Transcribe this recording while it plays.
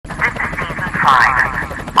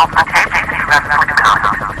line. Alternate safety record count.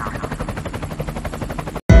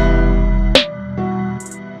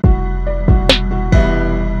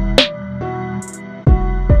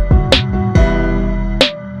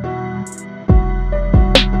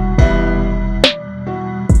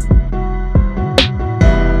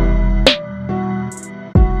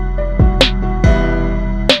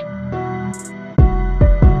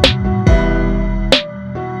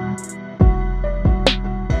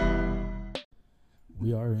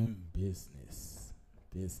 We are in business.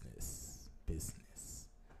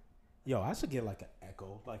 Yo, I should get like an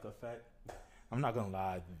echo like effect. I'm not gonna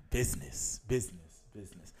lie, business.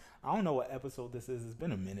 I don't know what episode this is. It's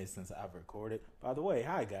been a minute since I've recorded. By the way,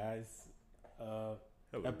 hi guys. Hello.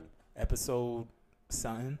 Episode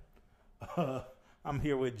something. I'm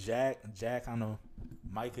here with Jack. Jack on the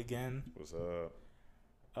mic again. What's up?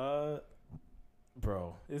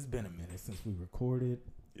 Bro, it's been a minute since we recorded,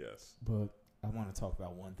 Yes. but I want to talk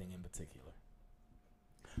about one thing in particular.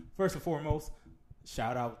 First and foremost,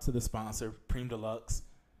 shout out to the sponsor, Prime Deluxe.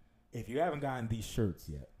 If you haven't gotten these shirts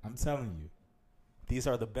yet, I'm telling you, these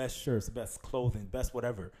are the best shirts, the best clothing, best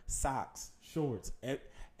whatever, socks, shorts,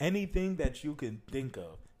 anything that you can think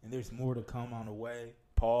of. And there's more to come on the way.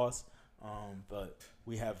 Pause. But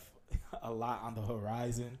we have a lot on the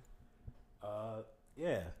horizon.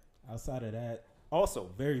 Yeah. Outside of that, also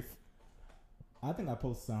I think I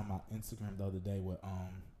posted on my Instagram the other day with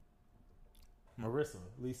Marissa,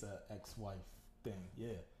 Lisa, ex-wife thing,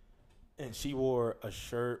 yeah. And she wore a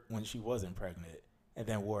shirt when she wasn't pregnant, and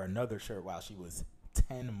then wore another shirt while she was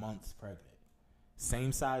 10 months pregnant.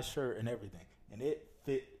 Same size shirt and everything, and it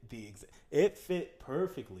fit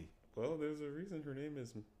perfectly. Well, there's a reason her name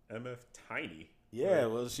is MF Tiny. Yeah,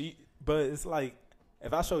 well, but it's like,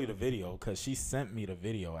 if I show you the video, because she sent me the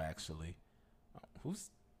video actually.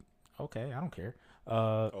 Okay, I don't care.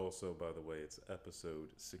 Also, by the way, it's episode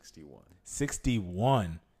 61.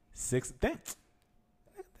 61.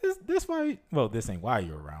 This why, well, this ain't why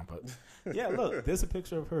you're around, but yeah, look, there's a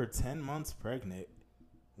picture of her 10 months pregnant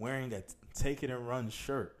wearing a Take It and Run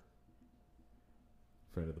shirt.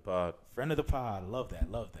 Friend of the pod. Friend of the pod. Love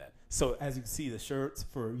that. So as you can see, the shirts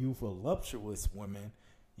for you voluptuous women,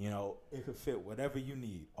 you know, it could fit whatever you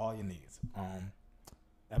need, all your needs.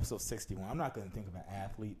 Episode 61. I'm not going to think of an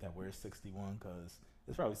athlete that wears 61 because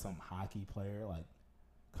it's probably some hockey player like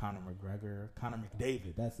Conor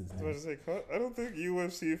McDavid. That's his name. I don't think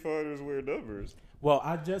UFC fighters wear numbers. Well,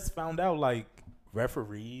 I just found out like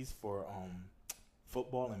referees for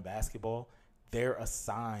football and basketball, they're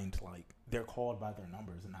assigned, like they're called by their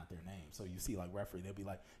numbers and not their name. So you see like referee, they'll be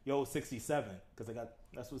like, yo, 67, because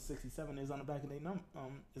that's what 67 is on the back of their number.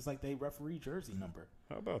 It's like they referee jersey number.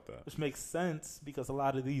 How about that? Which makes sense because a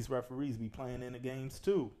lot of these referees be playing in the games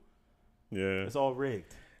too. Yeah. It's all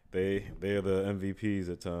rigged. They are the MVPs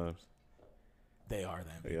at times. They are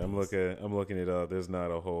the MVPs. Yeah, I'm looking it up. There's not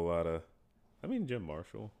a whole lot of. I mean, Jim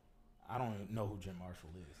Marshall. I don't even know who Jim Marshall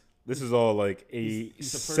is. This is all like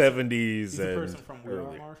He's 70s He's the and person from We Are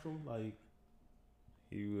earlier. Marshall. Like,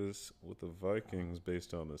 He was with the Vikings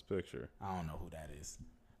based on this picture. I don't know who that is.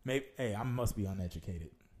 Maybe. Hey, I must be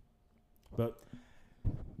uneducated. But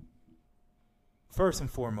first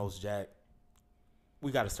and foremost, Jack,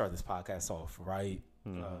 we got to start this podcast off, right?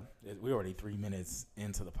 Mm-hmm. We're already 3 minutes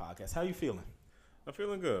into the podcast. How you feeling? I'm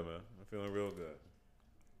feeling good, man. I'm feeling real good.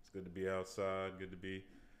 It's good to be outside. Good to be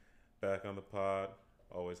back on the pod.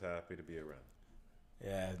 Always happy to be around.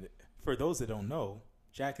 Yeah. For those that don't know,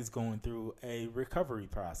 Jack is going through a recovery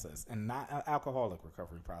process, and not an alcoholic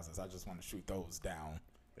recovery process. I just want to shoot those down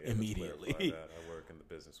immediately. Let's clarify that. I work in the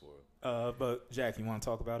business world. But Jack, you want to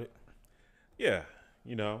talk about it? Yeah.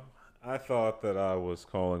 You know, I thought that I was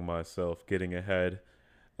calling myself getting ahead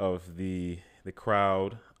of the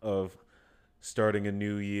crowd of starting a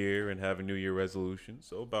new year and having New Year resolutions.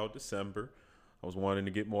 So about December, I was wanting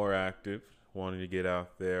to get more active, wanting to get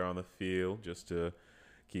out there on the field just to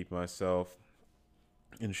keep myself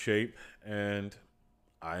in shape, and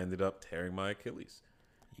I ended up tearing my Achilles.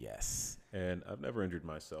 Yes. And I've never injured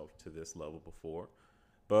myself to this level before.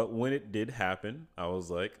 But when it did happen, I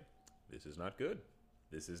was like, this is not good.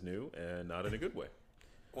 This is new and not in a good way.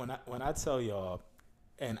 When I tell y'all,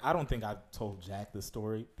 and I don't think I told Jack this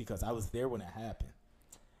story because I was there when it happened.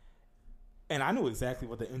 And I knew exactly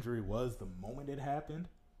what the injury was the moment it happened,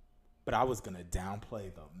 but I was going to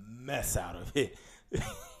downplay the mess out of it.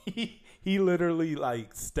 He literally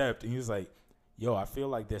like stepped and he was like, yo, I feel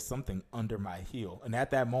like there's something under my heel. And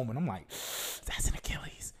at that moment, I'm like, that's an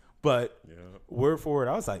Achilles. But word for word,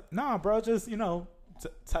 I was like, nah, bro, just,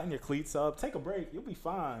 tighten your cleats up. Take a break. You'll be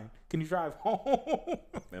fine. Can you drive home?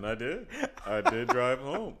 And I did. I did drive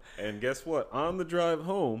home. And guess what? On the drive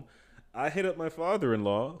home, I hit up my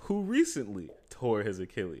father-in-law, who recently tore his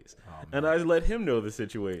Achilles. And I let him know the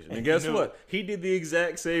situation. And guess what? He did the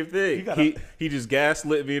exact same thing. He just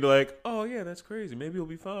gaslit me like, oh, yeah, that's crazy. Maybe he'll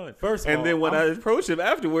be fine. Then when I approached him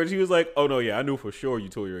afterwards, he was like, oh, no, yeah, I knew for sure you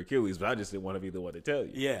tore your Achilles, but I just didn't want to be the one to tell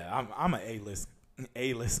you. Yeah, I'm an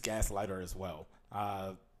A-list gaslighter as well.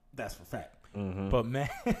 That's for fact. Mm-hmm. But, man,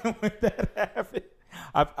 when that happened,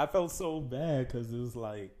 I felt so bad because it was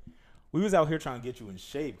like, we was out here trying to get you in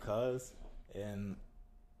shape, and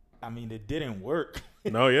I mean, it didn't work.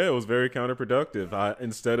 No, yeah, it was very counterproductive.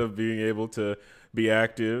 Instead of being able to be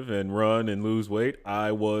active and run and lose weight,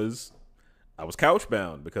 I was couch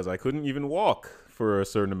bound because I couldn't even walk for a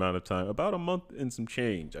certain amount of time. About a month and some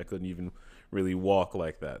change, I couldn't even really walk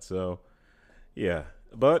like that. So, yeah,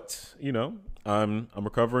 but I'm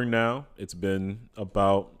recovering now. It's been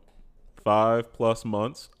about 5+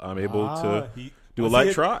 months. I'm able to do a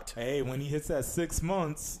light trot. Hey, when he hits that 6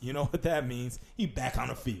 months, you know what that means. He back on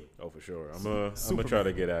the field. Oh, for sure. I'm gonna try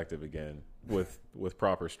to get active again with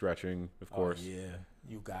proper stretching, of course. Oh, yeah,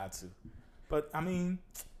 you got to. But I mean,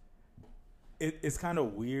 it's kind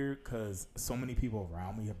of weird because so many people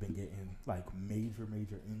around me have been getting like major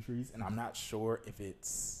injuries, and I'm not sure if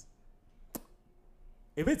it's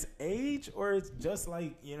age or it's just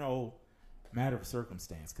like matter of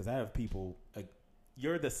circumstance. Because I have people like.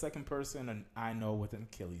 You're the second person I know with an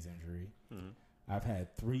Achilles injury. Mm-hmm. I've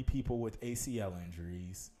had 3 people with ACL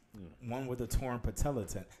injuries, one with a torn patella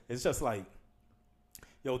tendon. It's just like,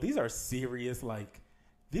 these are serious,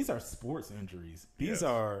 these are sports injuries. These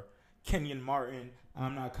are Kenyon Martin,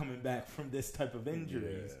 I'm not coming back from this type of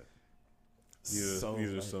injuries. Yeah.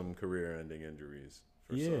 These are some career-ending injuries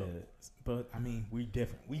for some. But, I mean, we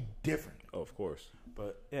different. Oh, of course.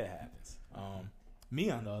 But it happens. Me,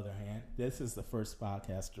 on the other hand, this is the first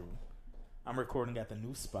podcast I'm recording at the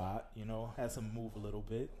new spot. Had to move a little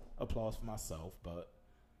bit. Applause for myself. But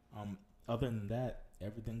other than that,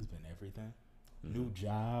 everything's been everything. Mm-hmm. New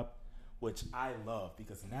job, which I love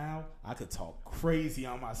because now I could talk crazy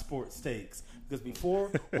on my sports takes. Because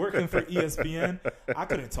before, working for ESPN, I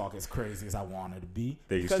couldn't talk as crazy as I wanted to be.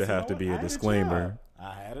 There used to have to be a disclaimer.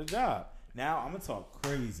 I had a job. Now I'm going to talk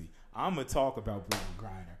crazy. I'm going to talk about Brittney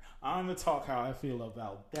Griner. I'm going to talk how I feel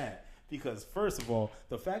about that. Because, first of all,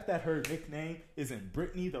 the fact that her nickname isn't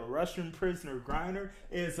Brittney the Russian Prisoner Griner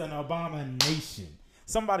is an abomination.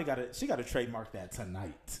 She got to trademark that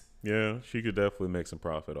tonight. Yeah, she could definitely make some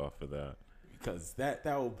profit off of that. Because that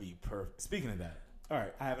will be perfect. Speaking of that, all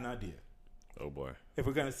right, I have an idea. Oh, boy. If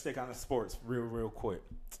we're going to stick on the sports real quick.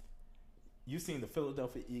 You've seen the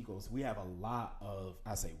Philadelphia Eagles. We have a lot of,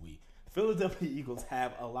 Philadelphia Eagles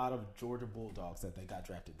have a lot of Georgia Bulldogs that they got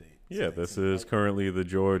drafted. This is currently the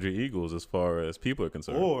Georgia Eagles as far as people are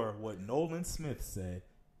concerned. Or what Nolan Smith said,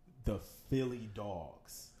 the Philly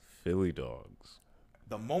Dogs. Philly Dogs.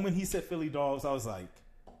 The moment he said Philly Dogs, I was like,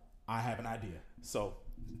 I have an idea. So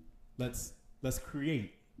let's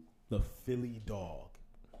create the Philly Dog.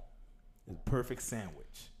 The perfect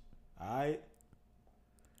sandwich. All right?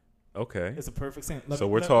 Okay. It's a perfect sandwich. So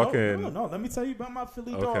we're talking. No. Let me tell you about my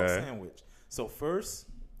Philly dog sandwich. So first,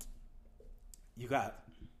 you got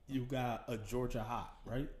a Georgia hot,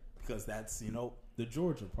 right? Because that's the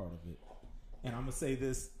Georgia part of it. And I'm gonna say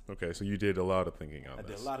this. Okay, so you did a lot of thinking on this. I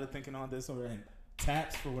did a lot of thinking on this, and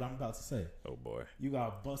taps for what I'm about to say. Oh boy. You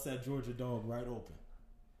gotta bust that Georgia dog right open,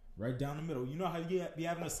 right down the middle. You know how you be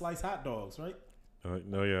having to slice hot dogs, right?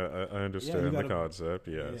 No, yeah, I understand the concept.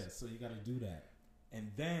 Yes. Yeah, so you gotta do that. And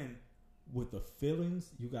then with the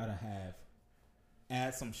fillings, you gotta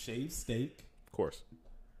add some shaved steak. Of course.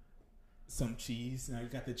 Some cheese. Now you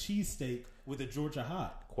got the cheese steak with a Georgia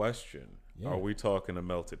hot. Question. Yeah. Are we talking a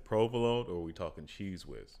melted provolone or are we talking cheese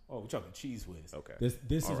whiz? Oh, we're talking cheese whiz. Okay.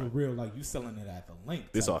 This is a real, you selling it at the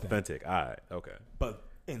link. This authentic. All right. Okay. But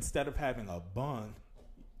instead of having a bun,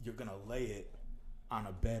 you're gonna lay it on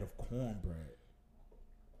a bed of cornbread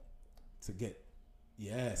to get.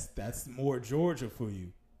 Yes, that's more Georgia for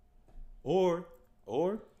you. Or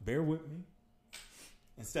bear with me.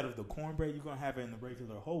 Instead of the cornbread, you're gonna have it in the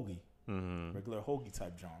regular hoagie, regular hoagie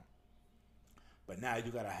type John. But now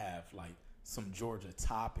you gotta have some Georgia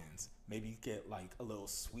toppings. Maybe get a little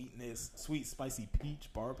sweet spicy peach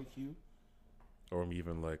barbecue, or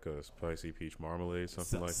even a spicy peach marmalade,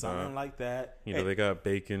 something like that. They got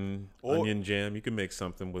bacon, onion jam. You can make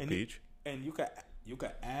something with peach. And you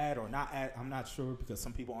could add or not add. I'm not sure because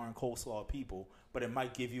some people aren't coleslaw people, but it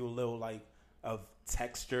might give you a little of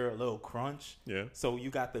texture, a little crunch. Yeah. So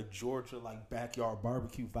you got the Georgia backyard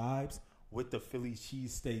barbecue vibes with the Philly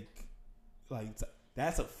cheesesteak. Like,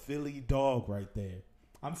 that's a Philly dog right there.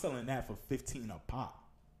 I'm selling that for $15 a pop.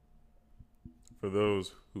 For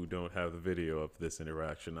those who don't have the video of this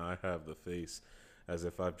interaction, I have the face as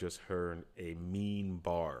if I've just heard a mean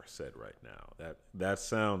bar said right now. That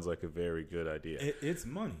sounds like a very good idea. It's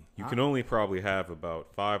money. You can only probably have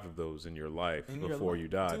about 5 of those in your life before you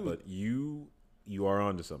die, dude, but you are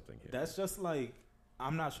onto something here. That's just like,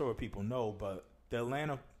 I'm not sure what people know, but the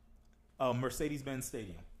Atlanta Mercedes-Benz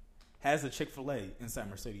Stadium has a Chick-fil-A inside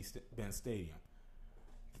Mercedes-Benz Stadium.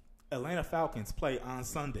 Atlanta Falcons play on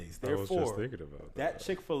Sundays. Therefore, I was just thinking about that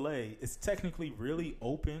Chick-fil-A is technically really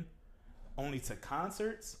open only to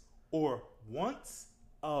concerts or once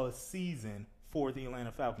a season for the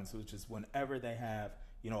Atlanta Falcons, which is whenever they have,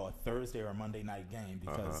 a Thursday or a Monday night game,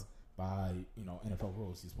 because by, NFL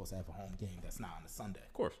rules, you're supposed to have a home game that's not on a Sunday.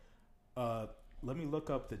 Of course. Let me look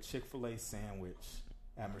up the Chick-fil-A sandwich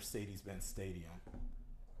at Mercedes-Benz Stadium.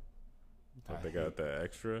 They got that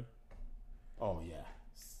extra? Oh, yeah.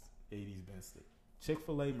 Mercedes-Benz Stadium.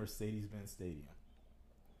 Chick-fil-A Mercedes-Benz Stadium.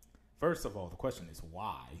 First of all, the question is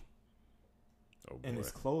why? Oh, boy. And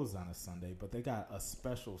it's closed on a Sunday, but they got a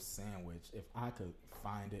special sandwich. If I could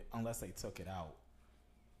find it, unless they took it out.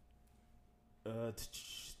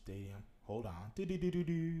 Stadium. Hold on.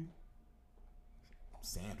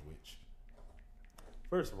 Sandwich.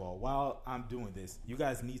 First of all, while I'm doing this, you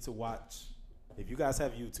guys need to watch. If you guys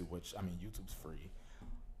have YouTube, which, YouTube's free.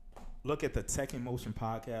 Look at the Tech in Motion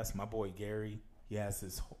podcast. My boy Gary, he has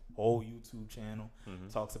his whole YouTube channel.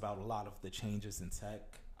 Talks about a lot of the changes in tech.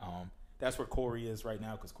 That's where Corey is right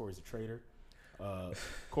now because Corey's a trader.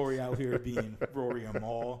 Corey out here being Rory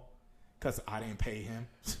Amal because I didn't pay him.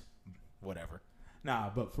 Whatever. Nah,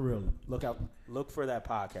 but for real, look for that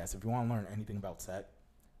podcast if you want to learn anything about tech.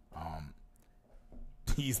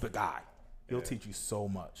 He's the guy. He'll teach you so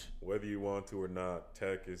much. Whether you want to or not,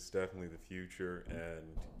 tech is definitely the future,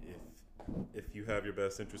 and if you have your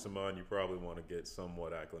best interest in mind, you probably want to get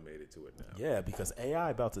somewhat acclimated to it now. Yeah, because AI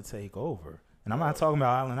about to take over. And I'm not talking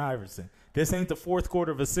about Allen Iverson. This ain't the fourth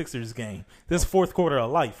quarter of a Sixers game. This fourth quarter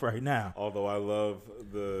of life right now. Although I love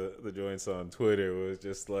the joints on Twitter, it was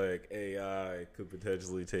just like AI could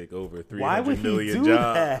potentially take over 300 million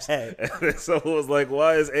jobs. That? And so it was like,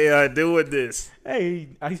 why is AI doing this? Hey,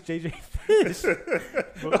 Ice JJ Fish.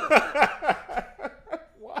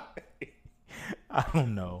 Why? I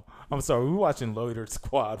don't know. I'm sorry. We were watching Loiter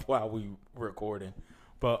Squad while we were recording.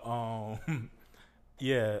 But,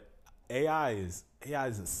 yeah. AI is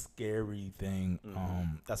a scary thing.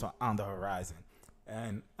 That's on the horizon.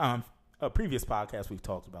 And a previous podcast we've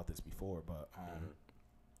talked about this before, but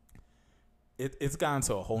it's gone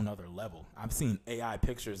to a whole nother level. I've seen AI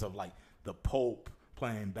pictures of like the Pope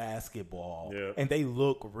playing basketball, and they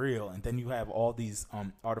look real. And then you have all these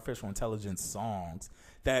artificial intelligence songs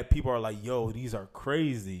that people are like, "Yo, these are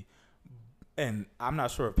crazy." And I'm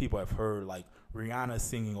not sure if people have heard like Rihanna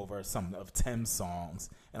singing over some of Tim's songs.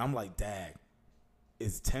 And I'm like, Dad,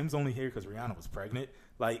 is Tim's only here because Rihanna was pregnant?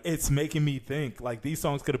 Like, it's making me think, like, these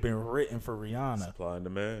songs could have been written for Rihanna. Supply and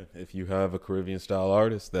demand. If you have a Caribbean-style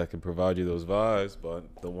artist that can provide you those vibes,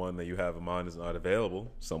 but the one that you have in mind is not available,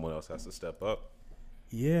 someone else has to step up.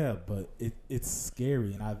 Yeah, but it's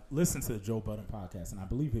scary. And I listened to the Joe Budden podcast, and I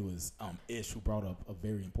believe it was Ish who brought up a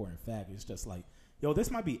very important fact. It's just like, yo, this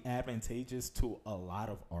might be advantageous to a lot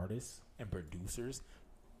of artists and producers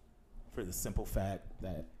for the simple fact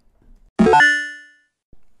that...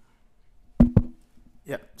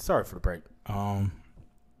 Yep, sorry for the break.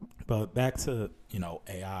 But back to,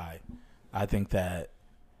 AI. I think that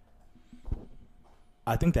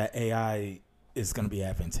AI is going to be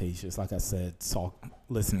advantageous. Like I said,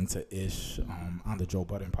 listening to Ish on the Joe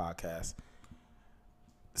Budden podcast.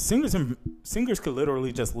 Singers could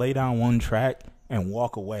literally just lay down one track and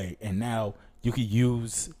walk away, and now you could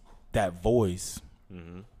use that voice.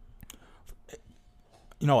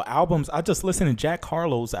 Albums. I just listened to Jack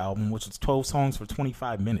Harlow's album, which is 12 songs for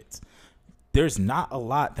 25 minutes. There's not a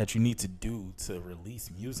lot that you need to do to release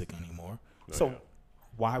music anymore.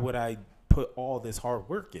 Why would I put all this hard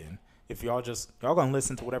work in if y'all gonna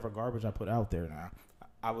listen to whatever garbage I put out there now?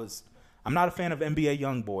 I'm not a fan of NBA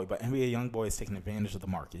YoungBoy, but NBA YoungBoy is taking advantage of the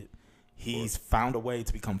market. He's found a way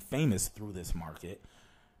to become famous through this market.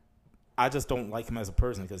 I just don't like him as a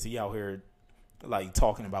person because he out here like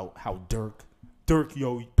talking about how Dirk,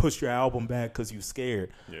 yo, push your album back because you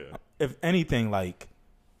scared. Yeah. If anything, like,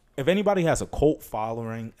 if anybody has a cult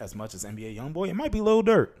following as much as NBA YoungBoy, it might be Lil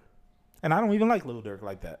Durk. And I don't even like Lil Durk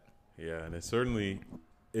like that. Yeah, and it certainly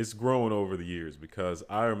it's grown over the years because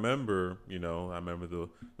I remember, the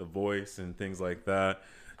Voice and things like that.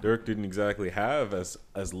 Dirk didn't exactly have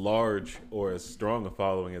as large or as strong a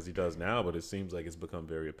following as he does now, but it seems like it's become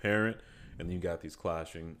very apparent. And then you got these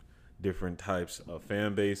clashing different types of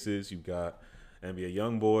fan bases. You've got NBA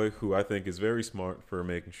YoungBoy, who I think is very smart for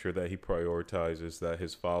making sure that he prioritizes that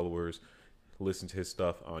his followers listen to his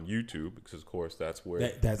stuff on YouTube, because of course that's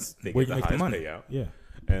where that's they where get you the make the highest money. payout. Yeah.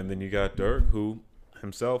 And then you got Dirk, who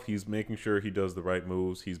himself, he's making sure he does the right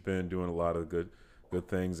moves. He's been doing a lot of good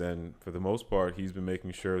things, and for the most part, he's been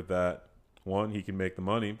making sure that one, he can make the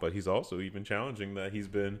money, but he's also even challenging that he's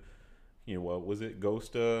been, what was it,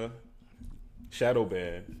 Ghost shadow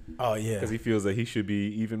ban. Oh yeah. Because he feels that he should be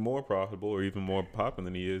even more profitable or even more popping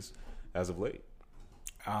than he is as of late.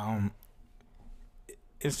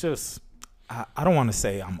 It's just I don't want to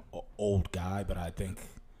say I'm an old guy, but I think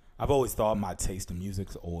I've always thought my taste in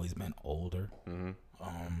music's always been older. Mm-hmm.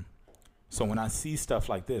 So when I see stuff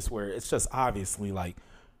like this, where it's just obviously like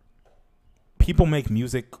people make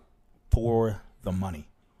music for the money,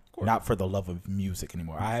 not for the love of music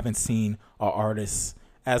anymore. I haven't seen an artist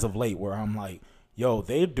as of late where I'm like, yo,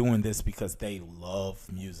 they're doing this because they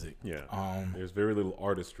love music. Yeah. There's very little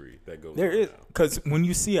artistry that goes there on is, now. because when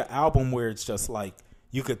you see an album where it's just like,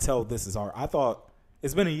 you could tell this is art. I thought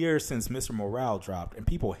it's been a year since Mr. Morale dropped, and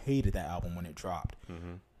people hated that album when it dropped.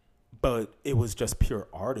 Mm-hmm. But it was just pure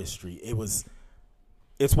artistry.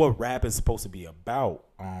 It's what rap is supposed to be about.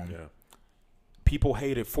 People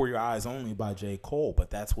hated For Your Eyes Only by J. Cole, but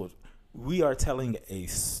that's what we are telling a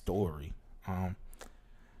story.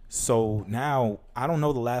 So now I don't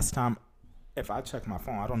know the last time, if I check my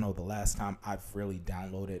phone, I don't know the last time I've really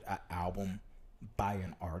downloaded an album by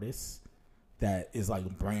an artist that is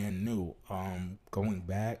like brand new. Going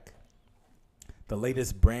back, the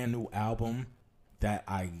latest brand new album that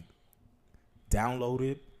I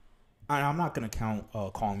downloaded, I'm not gonna count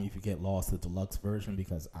Call Me If You Get Lost, the deluxe version,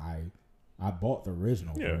 because I bought the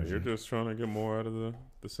original version. You're just trying to get more out of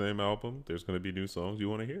the same album. There's going to be new songs. You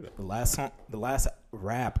want to hear that. The last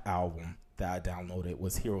rap album that I downloaded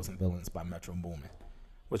was Heroes and Villains by Metro Boomin,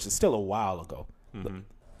 which is still a while ago. Mm-hmm.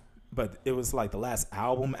 But it was like the last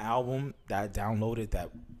album that I downloaded that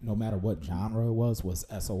no matter what genre it was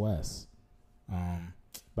SOS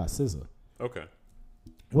by SZA. Okay.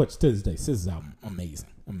 Which to this day, SZA's album,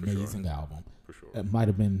 amazing album. For sure. It might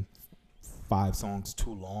have been 5 songs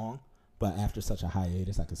too long, but after such a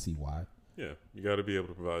hiatus, I could see why. Yeah, you got to be able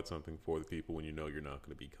to provide something for the people when you know you're not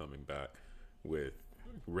going to be coming back with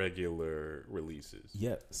regular releases.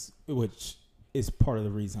 Yes, which is part of the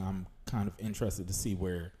reason I'm kind of interested to see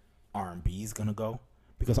where R&B is going to go.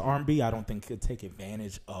 Because R&B, I don't think could take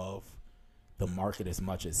advantage of the market as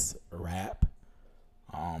much as rap.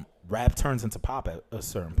 Rap turns into pop at a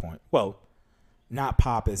certain point. Well, not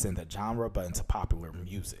pop as in the genre, but into popular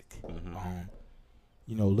music. Mm-hmm.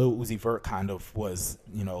 Lil Uzi Vert kind of was,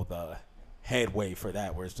 the headway for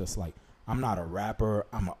that, where it's just like, I'm not a rapper,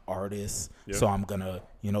 I'm an artist, so I'm going to,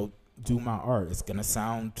 do my art. It's going to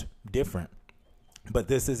sound different. But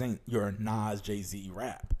this isn't your Nas, Jay-Z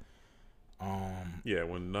rap.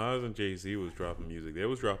 When Nas and Jay-Z was dropping music, they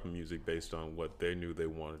was dropping music based on what they knew they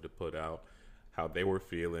wanted to put out, how they were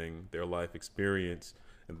feeling, their life experience,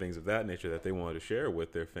 and things of that nature that they wanted to share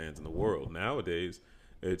with their fans in the world. Nowadays,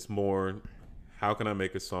 it's more, how can I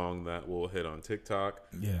make a song that will hit on TikTok?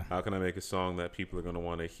 Yeah. How can I make a song that people are going to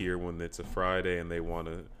want to hear when it's a Friday and they want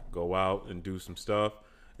to go out and do some stuff?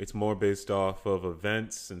 It's more based off of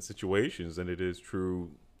events and situations than it is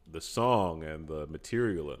true the song and the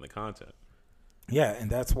material and the content. Yeah, and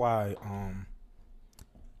that's why, I'm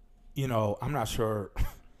not sure.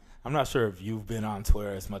 I'm not sure if you've been on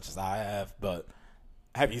Twitter as much as I have, but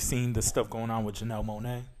have you seen the stuff going on with Janelle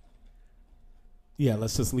Monáe? Yeah,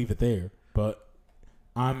 let's just leave it there. But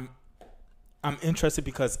I'm interested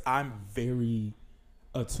because I'm very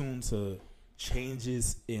attuned to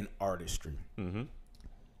changes in artistry. Mm-hmm.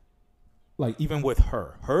 Like, even with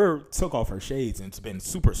her took off her shades and it's been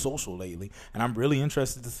super social lately. And I'm really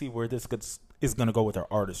interested to see where this is going to go with her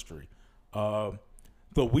artistry.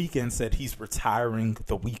 The Weeknd said he's retiring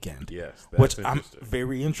The Weeknd. Yes, which I'm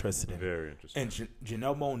very interested in. Very interesting. And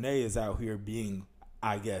Janelle Monáe is out here being,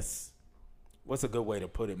 I guess, what's a good way to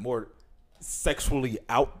put it, more sexually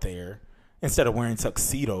out there instead of wearing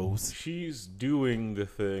tuxedos. She's doing the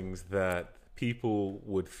things that people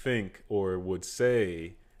would think or would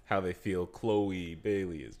say how they feel Chloe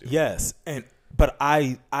Bailey is doing. Yes, but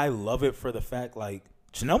I love it for the fact, like,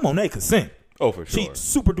 Janelle Monáe could sing. Oh, for sure. She's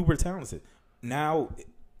super duper talented. Now,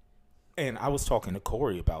 and I was talking to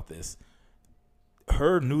Corey about this,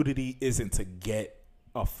 her nudity isn't to get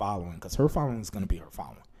a following, because her following is going to be her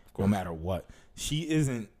following no matter what. She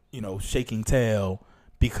isn't, shaking tail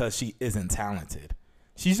because she isn't talented.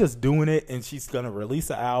 She's just doing it, and she's going to release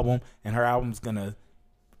an album, and her album's going to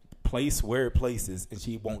place where it places, and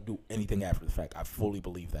she won't do anything after the fact. I fully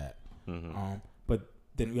believe that. Mm-hmm. But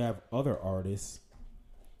then you have other artists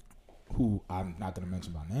who I'm not going to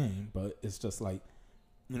mention by name, but it's just like,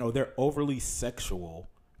 they're overly sexual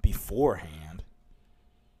beforehand,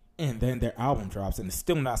 and then their album drops and it's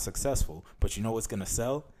still not successful, but you know what's going to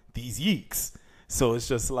sell? These yeeks. So it's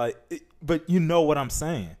just like, but you know what I'm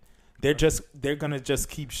saying. They're going to just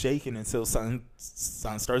keep shaking until something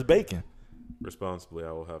starts baking. Responsibly,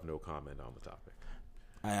 I will have no comment on the topic.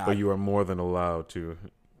 But you are more than allowed to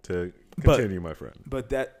continue, my friend. But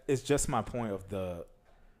that is just my point of the,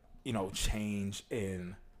 change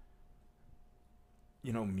in,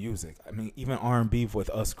 music. I mean, even R&B with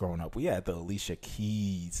us growing up, we had the Alicia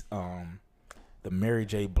Keys, the Mary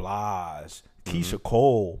J. Blige, Keisha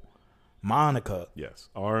Cole, Monica. Yes,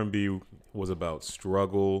 R&B was about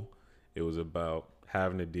struggle. It was about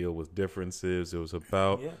having to deal with differences. It was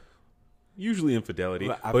about usually infidelity,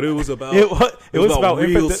 but it was about it was about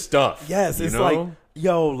real stuff. Yes, it's like,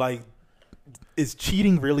 is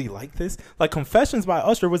cheating really like this? Like Confessions by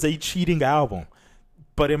Usher was a cheating album,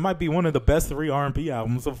 but it might be one of the best 3 R&B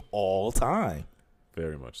albums of all time.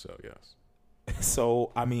 Very much so, yes.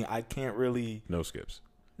 So, I mean, I can't really... No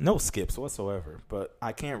skips whatsoever, but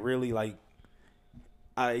I can't really,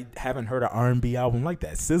 I haven't heard an R&B album like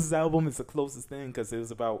that. SZA's album is the closest thing because it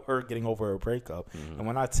was about her getting over her breakup. Mm-hmm. And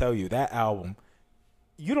when I tell you, that album,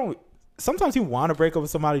 sometimes you want to break up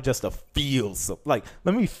with somebody just to feel something. Like,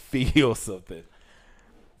 let me feel something.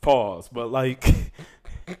 Pause. But,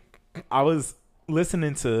 I was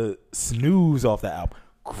listening to Snooze off the album.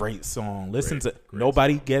 Great song. Great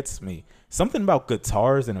Nobody song. Gets Me. Something about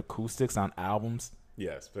guitars and acoustics on albums.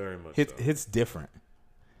 Yes, very much It's different.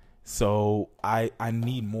 So I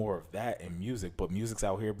need more of that in music, but music's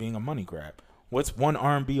out here being a money grab. What's one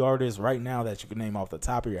R&B artist right now that you can name off the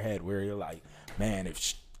top of your head where you're like, man,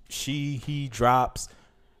 if he drops,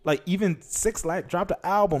 like even 6 Lack dropped an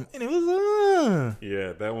album and it was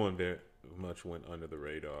yeah, that one very much went under the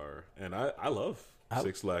radar, and I love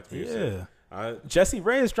 6 Lack music. Yeah, Jesse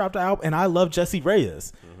Reyes dropped an album, and I love Jesse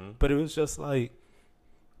Reyes, but it was just like,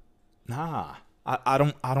 nah. I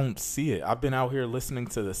don't see it. I've been out here listening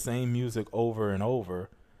to the same music over and over.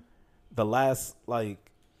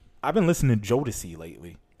 I've been listening to Jodeci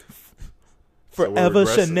lately. Forever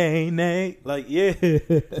Shanae.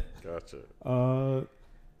 Gotcha.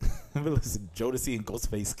 I've been listening to Jodeci and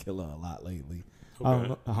Ghostface Killah a lot lately.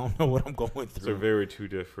 Okay. I don't know what I'm going through. They're very 2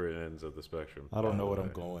 different ends of the spectrum. I don't know what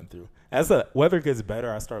I'm going through. As the weather gets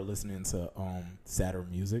better, I start listening to sadder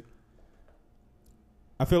music.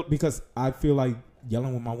 I feel like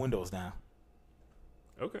yelling with my windows down.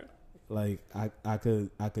 Okay. Like I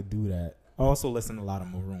could do that. I also listen to a lot of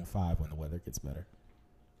Maroon 5 when the weather gets better.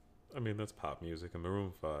 I mean, that's pop music, and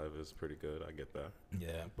Maroon 5 is pretty good. I get that.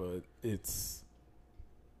 Yeah, but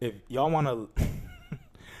if y'all want to,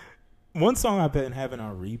 one song I've been having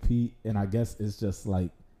on repeat, and I guess it's just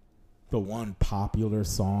like the one popular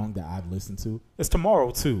song that I've listened to. It's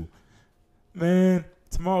Tomorrow 2. Man,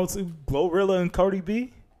 Tomorrow 2, Glorilla and Cardi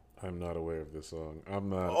B. I'm not aware of this song. I'm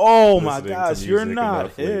not. Oh my gosh, you're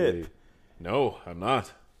not hip. Lately. No, I'm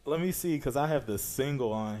not. Let me see, because I have the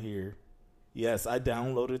single on here. Yes, I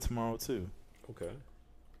downloaded Tomorrow 2. Okay.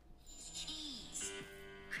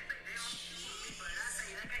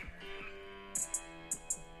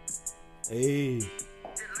 Hey.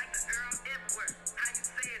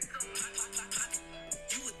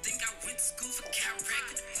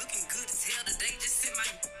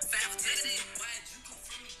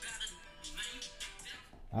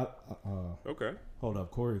 Okay. Hold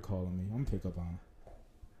up, Corey calling me. I'm gonna pick up on him.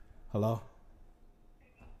 Hello?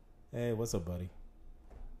 Hey, what's up, buddy?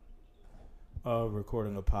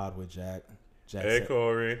 Recording a pod with Jack. Hey, said,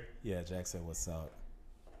 Corey. Yeah, Jack said, what's up?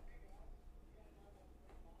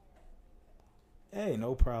 Hey,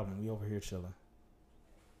 no problem. We over here chilling.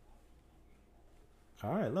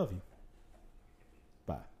 All right, love you.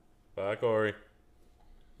 Bye. Bye, Corey.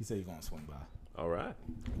 He said you're gonna swing by. All right.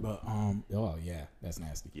 But oh yeah, that's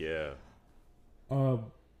nasty. Yeah.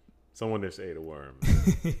 Someone just ate a worm.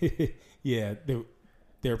 Yeah,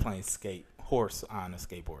 they're playing horse on a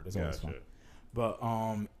skateboard. It's always fun. But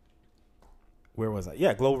where was I?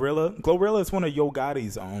 Yeah, Glorilla. Glorilla is one of Yo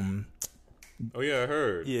Gotti's. Oh yeah, I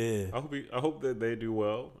heard. Yeah. I hope that they do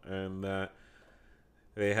well and that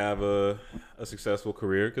they have a successful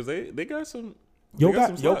career, because they got some Yo got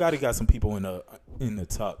some slaps. Gotti got some people in the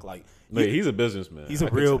tuck. Like Yeah, he's a businessman. He's a I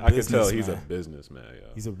real I can tell businessman. he's a businessman. Yeah.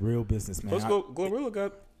 he's a real businessman. Plus,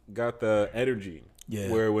 Glorilla got the energy. Yeah.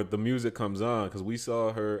 Where when the music comes on, because we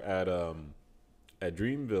saw her at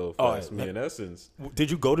Dreamville Fest, me and Essence.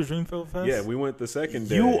 Did you go to Dreamville Fest? Yeah, we went the second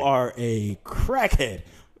day. You are a crackhead.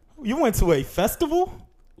 You went to a festival?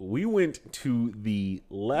 We went to the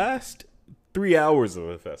last 3 hours of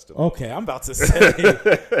a festival. Okay, I'm about to say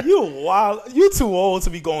you wild. You too old to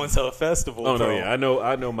be going to a festival. Oh bro. no, yeah,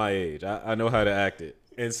 I know my age. I know how to act it.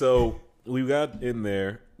 And so we got in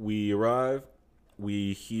there. We arrive.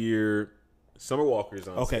 We hear Summer Walker's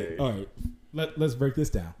on stage. All right. Let's break this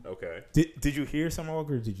down. Okay. Did you hear Summer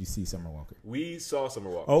Walker or did you see Summer Walker? We saw Summer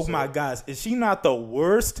Walker. Oh my gosh, is she not the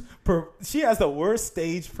worst? She has the worst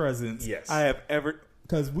stage presence Yes. I have ever.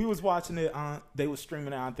 Because we was watching it on, they was streaming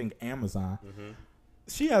it on, I think, Amazon. Mm-hmm.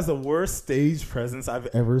 She has the worst stage presence I've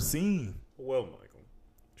ever seen. Well, Michael,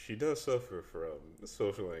 she does suffer from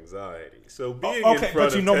social anxiety. So being in front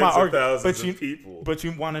but you of know my tens of argument. thousands of people. But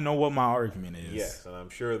you want to know what my argument is? Yes, and I'm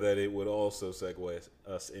sure that it would also segue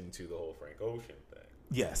us into the whole Frank Ocean thing.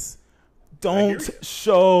 Yes. I Don't hear you.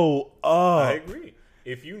 show up. I agree.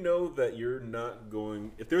 If you know that you're not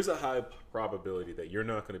going, if there's a high probability that you're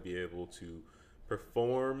not going to be able to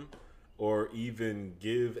perform or even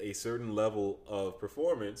give a certain level of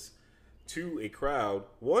performance to a crowd,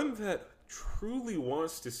 one that truly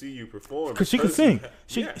wants to see you perform, Because she can sing.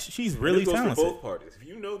 Yeah. She's And really it goes talented. for both parties. If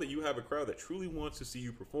you know that you have a crowd that truly wants to see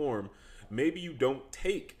you perform, maybe you don't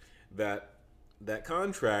take that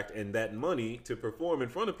contract and that money to perform in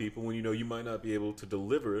front of people when you know you might not be able to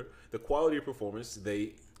deliver the quality of performance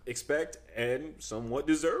they expect and somewhat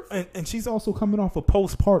deserve. And she's also coming off a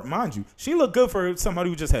postpartum, mind you. She looked good for somebody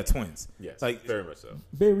who just had twins. Yes, like very much so.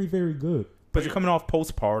 very, very good. But you're coming off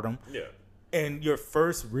postpartum. Yeah. And your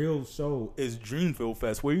first real show is Dreamville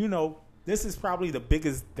Fest, where, you know, this is probably the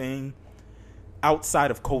biggest thing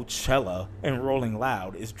outside of Coachella and Rolling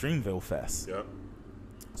Loud is Dreamville Fest. Yeah.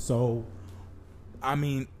 So, I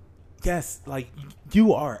mean, yes, like,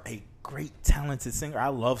 you are a great, talented singer. I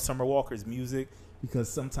love Summer Walker's music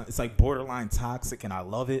because sometimes it's like borderline toxic and I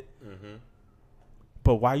love it. Mm-hmm.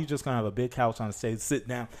 But why you just gonna have a big couch on the stage, sit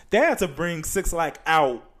down? They had to bring Six Lack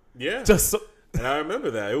out. Yeah. Just so. And I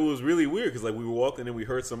remember that. It was really weird because, like, we were walking and we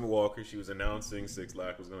heard Summer Walker. She was announcing Six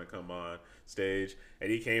Lack was going to come on stage. And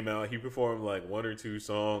he came out. He performed, like, 1 or 2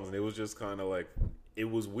 songs. And it was just kind of, like, it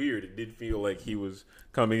was weird. It did feel like he was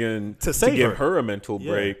coming in to save give her a mental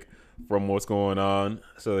Yeah. break from what's going on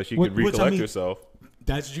so that she could recollect herself.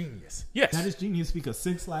 That's genius. Yes. That is genius because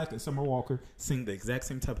Six Lack and Summer Walker sing the exact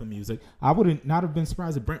same type of music. I would not have been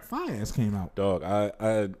surprised if Brent Faiyaz came out. Dog,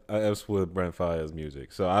 I was with Brent Faiyaz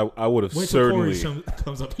music. So I would have Wait till Corey certainly.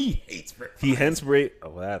 comes up. He hates Brent Faiyaz. He hence break.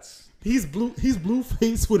 Oh, that's. He's blue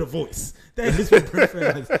face with a voice. That is what Brent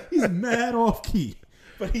Faiyaz. He's mad off key.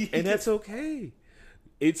 But And that's okay.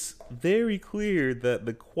 It's very clear that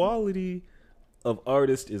the quality of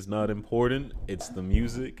artist is not important. It's the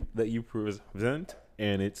music that you present,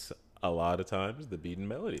 and it's a lot of times the beat and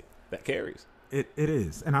melody that carries. It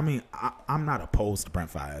is. And I mean, I'm not opposed to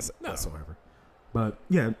Brent Faiyaz whatsoever. But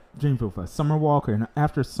yeah, Dreamville Fest. Summer Walker. And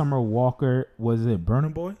after Summer Walker, was it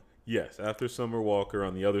Burna Boy? Yes, after Summer Walker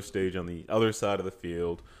on the other stage on the other side of the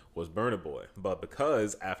field was Burna Boy. But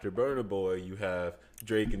because after Burna Boy you have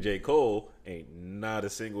Drake and J. Cole, ain't not a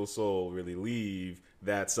single soul really leave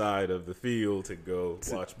that side of the field to go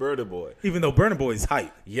watch Burna Boy. Even though Burna Boy is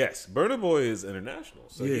hype. Yes, Burna Boy is international.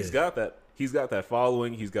 So Yeah. he's got that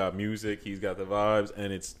following, he's got music, he's got the vibes,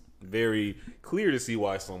 and it's very clear to see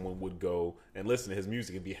why someone would go and listen to his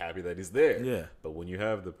music and be happy that he's there. Yeah. But when you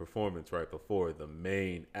have the performance right before the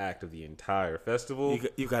main act of the entire festival,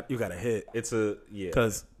 You got a hit. it's a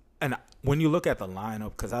Because, and when you look at the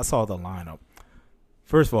lineup, because I saw the lineup,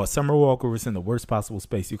 first of all, Summer Walker was in the worst possible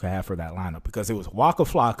space you could have for that lineup because it was Waka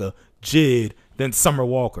Flocka, Jid, then Summer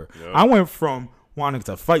Walker. Yep. I went from wanting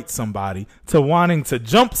to fight somebody to wanting to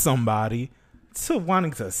jump somebody to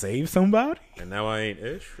wanting to save somebody. And now I ain't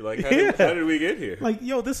ish. Like, how Yeah. did we get here? Like,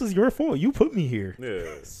 yo, this is your fault. You put me here.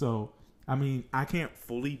 Yeah. So, I mean, I can't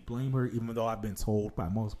fully blame her, even though I've been told by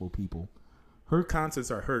multiple people. Her concerts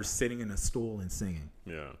are her sitting in a stool and singing.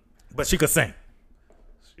 Yeah. But she could sing.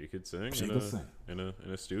 She could sing, She in, could a, sing. in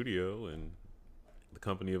a studio and the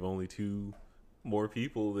company of only 2 more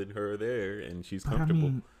people than her there, and she's But comfortable.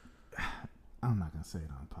 I mean, I'm not gonna say it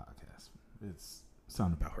on a podcast. It's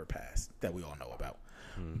something about her past that we all know about.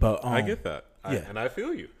 But I get that. yeah. And I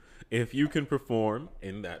feel you. If you can perform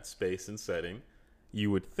in that space and setting, you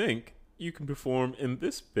would think you can perform in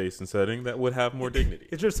this space and setting that would have more dignity.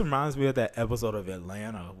 It just reminds me of that episode of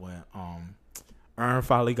Atlanta when Earn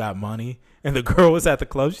finally got money, and the girl was at the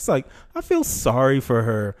club. She's like, I feel sorry for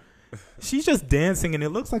her. She's just dancing, and it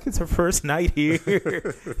looks like it's her first night here.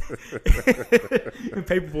 And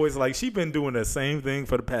Paperboy's like, she been doing the same thing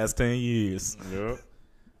for the past 10 years. Yep.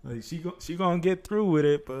 Like she gonna get through with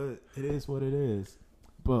it, but it is what it is.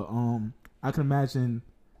 But I can imagine.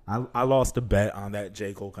 I lost a bet on that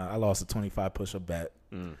J. Cole. I lost a 25 push-up bet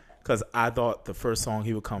because I thought the first song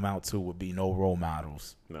he would come out to would be No Role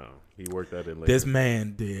Models. No, he worked that in later. This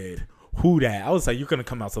man did Who Dat. I was like, you're gonna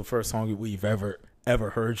come out to the first song we've ever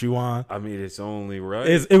heard you on. I mean, it's only right.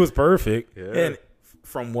 It was perfect, Yeah. and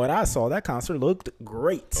from what I saw, that concert looked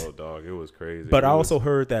great. Oh, dog, it was crazy. But It I was- also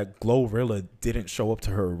heard that Glorilla didn't show up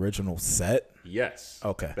to her original set. Yes.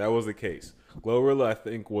 Okay. That was the case. Glorilla, I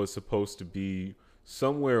think, was supposed to be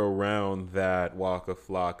somewhere around that Waka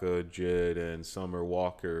Flocka, Jid, and Summer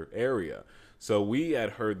Walker area. So we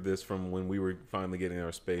had heard this from when we were finally getting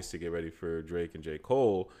our space to get ready for Drake and J.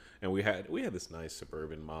 Cole. And we had this nice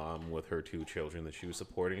suburban mom with her 2 children that she was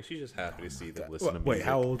supporting. She's just happy to see them listen to music. Wait,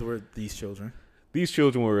 how old were these children? These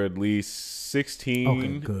children were at least 16.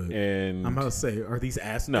 Okay, good. And I'm about to say, are these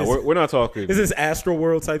no, we're not talking. Is this Astro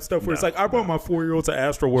World type stuff where it's No, like, I brought my 4-year-old to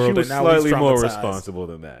Astro She World was and now he's slightly more traumatized? responsible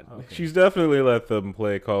than that. Okay. She's definitely let them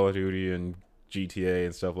play Call of Duty and GTA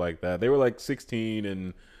and stuff like that. They were like 16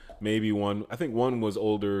 and maybe one. I think one was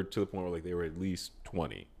older to the point where like they were at least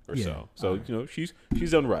 20 or Yeah. so. So Alright. you know she's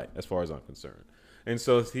done right as far as I'm concerned. And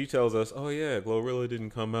so he tells us, oh yeah, Glorilla didn't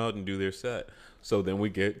come out and do their set. So then we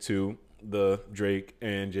get to the Drake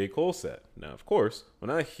and J. Cole set. Now, of course,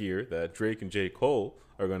 when I hear that Drake and J. Cole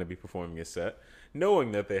are going to be performing a set,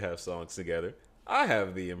 knowing that they have songs together, I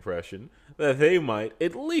have the impression that they might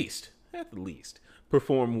at least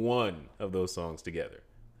perform one of those songs together.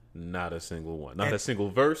 Not a single one. Not a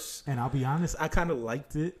single verse. And I'll be honest, I kind of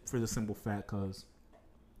liked it for the simple fact because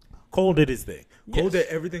Cole did his thing. Cole Yes. did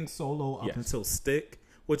everything solo up Yes. until Stick,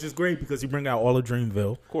 which is great because you bring out all of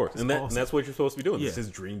Dreamville. Of course. It's And awesome. that's what you're supposed to be doing. Yeah. This is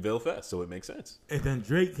Dreamville Fest, so it makes sense. And then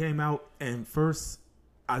Drake came out and first,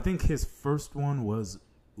 I think his first one was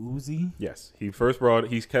Uzi. Yes. He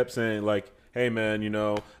kept saying, like, hey, man, you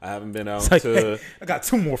know, I haven't been out It's like, to... hey, I got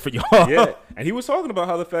 2 more for y'all. Yeah. And he was talking about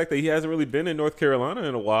how the fact that he hasn't really been in North Carolina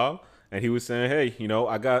in a while. And he was saying, hey, you know,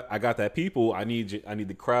 I got that people. I need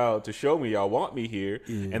the crowd to show me y'all want me here.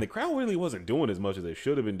 Yeah. And the crowd really wasn't doing as much as they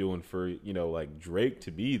should have been doing for, you know, like Drake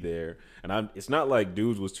to be there. And it's not like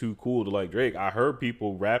dudes was too cool to like Drake. I heard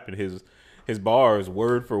people rapping his bars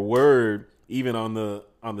word for word, even on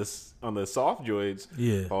the soft joints.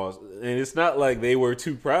 Yeah. Pause. And it's not like they were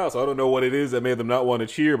too proud. So I don't know what it is that made them not want to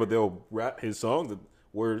cheer, but they'll rap his songs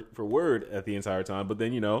word for word at the entire time. But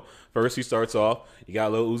then, you know, first he starts off, you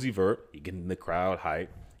got Lil Uzi Vert, he getting the crowd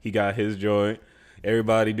hype. He got his joint,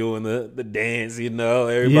 everybody doing the dance, you know,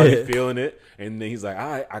 everybody feeling it. And then he's like,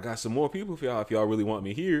 all right, I got some more people for y'all if y'all really want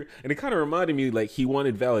me here. And it kind of reminded me like he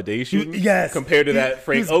wanted validation compared to that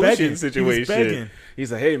Frank Ocean situation.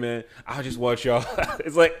 He's like, hey man, I just want y'all.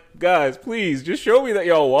 It's like, guys, please just show me that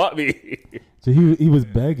y'all want me. So he was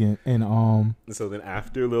begging, and And so then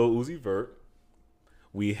after Lil Uzi Vert,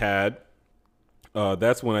 we had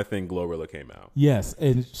that's when I think Glorilla came out. yes,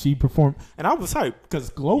 and she performed, and I was hyped because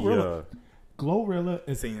Glorilla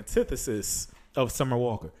is the antithesis of Summer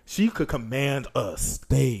Walker. She could command a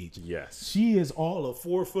stage. Yes. She is all of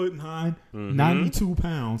 4'9", 92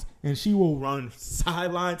 pounds, and she will run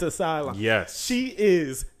sideline to sideline. Yes. She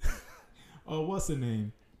is, what's her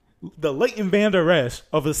name? The Leighton Vander Esch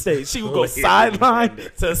of a stage. She will go Leighton sideline Vander.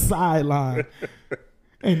 to sideline.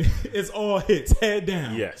 And it's all hits, head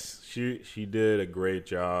down. Yes. She did a great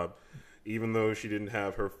job. Even though she didn't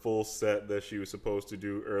have her full set that she was supposed to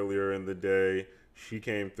do earlier in the day, she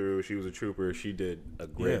came through. She was a trooper. She did a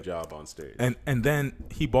great job on stage. And then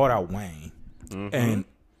he bought out Wayne. And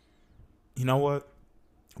you know what?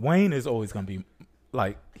 Wayne is always going to be,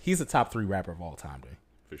 like, he's a top 3 rapper of all time, dude.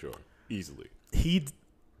 For sure. Easily. He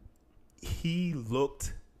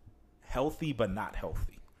looked healthy but not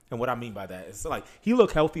healthy. And what I mean by that is, like, he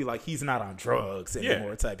looked healthy like he's not on drugs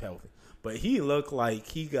anymore type healthy. But he looked like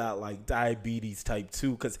he got, like, diabetes type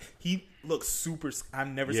 2 because he looks super. I've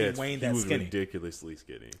never seen Wayne that skinny. He was ridiculously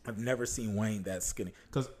skinny. I've never seen Wayne that skinny.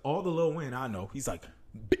 Because all the Lil Wayne I know, he's like,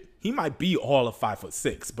 he might be all of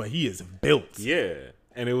 5'6", but he is built. Yeah.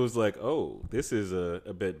 And it was like, oh, this is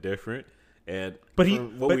a bit different. And But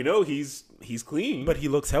we know, he's clean. But he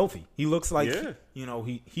looks healthy. He looks like, Yeah. you know,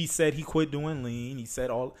 he said he quit doing lean. He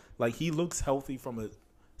said he looks healthy from a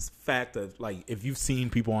fact of, like, if you've seen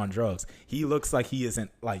people on drugs, he looks like he isn't,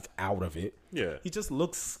 like, out of it. Yeah. He just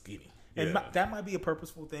looks skinny. And Yeah. that might be a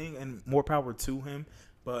purposeful thing, and more power to him.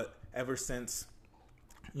 But ever since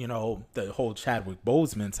the whole Chadwick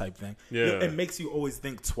Boseman type thing. Yeah. It makes you always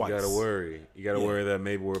think twice. You gotta worry. You gotta Yeah. worry that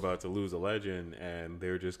maybe we're about to lose a legend, and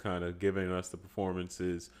they're just kind of giving us the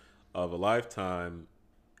performances of a lifetime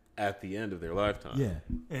at the end of their lifetime. Yeah,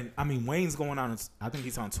 and I mean Wayne's going on. I think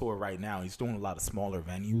he's on tour right now. He's doing a lot of smaller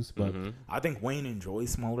venues, but I think Wayne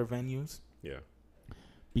enjoys smaller venues Yeah.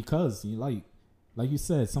 because you like you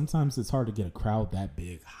said, sometimes it's hard to get a crowd that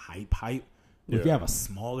big, hype. If you Yeah. have a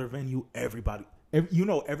smaller venue, everybody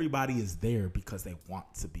is there because they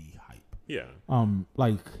want to be hype. Yeah.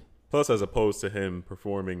 Like Plus, as opposed to him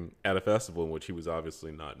performing at a festival in which he was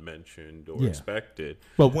obviously not mentioned or Yeah. expected.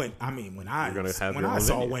 but when I gonna have when your I own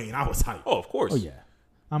saw venue. Wayne, I was hyped. Oh, of course. Oh yeah,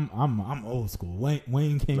 I'm old school.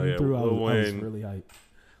 Wayne came Oh, yeah, through. I Lil was Wayne. really hyped.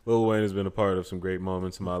 Lil Wayne has been a part of some great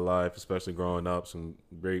moments in my life, especially growing up. Some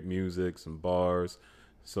great music, some bars,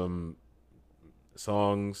 some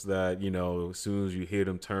songs that, as soon as you hear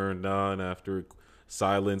them turned on after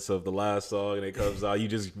silence of the last song and it comes out, you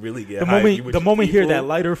just really get hyped. The moment you hear that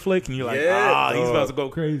lighter flick and you're like, Yeah, he's dog. about to go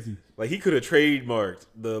crazy. Like, he could have trademarked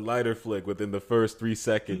the lighter flick within the first 3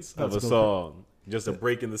 seconds of a Let's go. song. Just a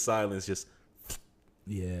break in the silence, just...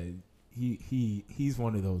 Yeah, he's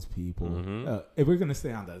one of those people. Mm-hmm. If we're gonna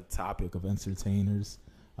stay on the topic of entertainers,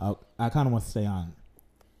 I kind of want to stay on,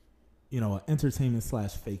 entertainment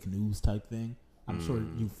 / fake news type thing. I'm sure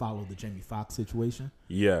you follow the Jamie Foxx situation.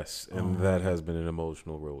 Yes, and that has been an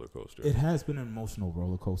emotional roller coaster. It has been an emotional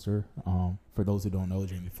roller coaster. For those who don't know,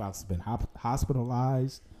 Jamie Foxx has been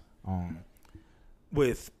hospitalized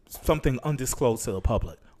with something undisclosed to the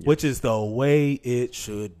public, which is the way it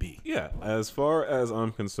should be. Yeah, as far as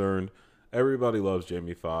I'm concerned, everybody loves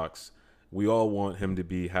Jamie Foxx. We all want him to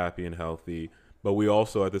be happy and healthy, but we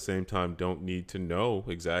also at the same time don't need to know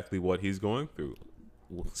exactly what he's going through.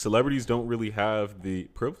 Celebrities don't really have the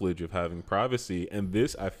privilege of having privacy, and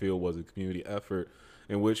this, I feel, was a community effort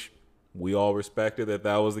in which we all respected that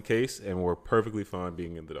was the case, and we're perfectly fine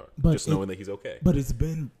being in the dark, just knowing that he's okay. But it's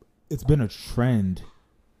been a trend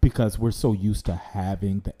because we're so used to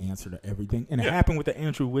having the answer to everything. And it happened with the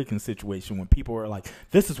Andrew Wiggins situation when people were like,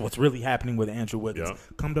 this is what's really happening with Andrew Wiggins. Yeah.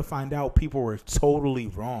 Come to find out, people were totally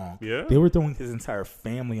wrong. Yeah. They were throwing his entire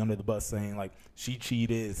family under the bus saying, like, she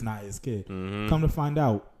cheated, it's not his kid. Come to find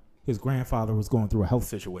out, his grandfather was going through a health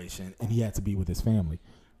situation and he had to be with his family.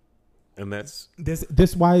 And that's...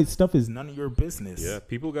 This why stuff is none of your business. Yeah,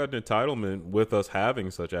 people got an entitlement with us having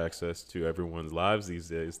such access to everyone's lives these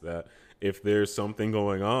days that if there's something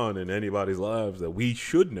going on in anybody's lives that we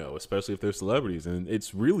should know, especially if they're celebrities. And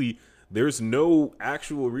it's really, there's no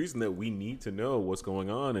actual reason that we need to know what's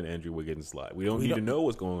going on in Andrew Wiggins' life. We don't need to know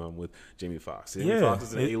what's going on with Jamie Foxx. Jamie Foxx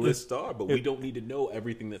is an A-list star, but we don't need to know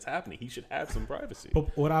everything that's happening. He should have some privacy.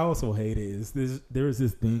 But what I also hate is there is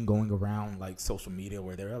this thing going around like social media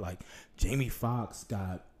where they're like, Jamie Foxx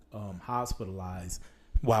got hospitalized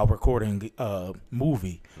while recording a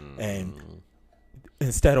movie, and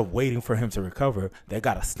instead of waiting for him to recover, they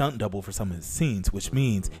got a stunt double for some of his scenes, which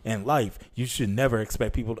means in life you should never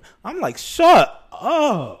expect people to... I'm like, shut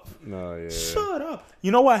up. No, yeah. Shut up. You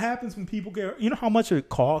know what happens when people get... You know how much it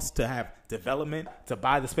costs to have development, to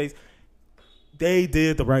buy the space? They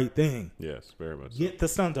did the right thing. Yes, very much. Get the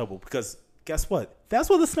stunt double, because guess what? That's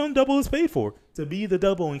what the stunt double is paid for, to be the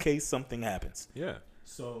double in case something happens. Yeah.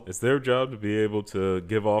 So It's their job to be able to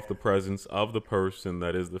give off the presence of the person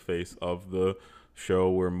that is the face of the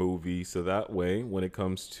show or movie, so that way when it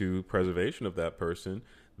comes to preservation of that person,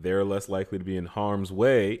 they're less likely to be in harm's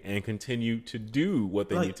way and continue to do what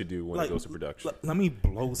they need to do when it goes to production. Let me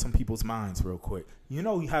blow some people's minds real quick. You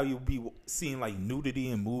know how you'll be seeing like nudity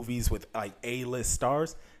in movies with like A-list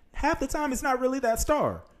stars? Half the time it's not really that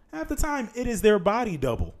star. Half the time it is their body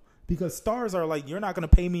double. Because stars are like, you're not going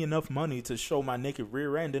to pay me enough money to show my naked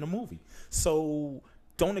rear end in a movie. So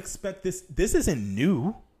don't expect this. This isn't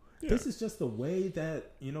new. Yeah. This is just the way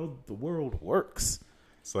that, the world works.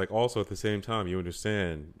 It's like also at the same time, you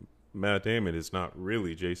understand Matt Damon is not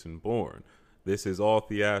really Jason Bourne. This is all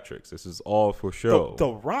theatrics. This is all for show.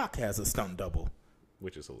 The Rock has a stunt double.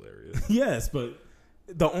 Which is hilarious. Yes, but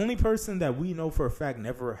the only person that we know for a fact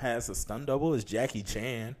never has a stunt double is Jackie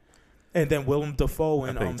Chan. And then Willem Dafoe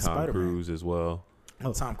and Tom Spider-Man. Cruise as well.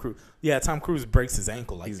 Oh, Tom Cruise. Yeah, Tom Cruise breaks his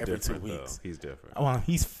ankle like He's every 2 different, weeks. though. He's different. Well,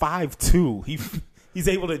 he's 5'2". He's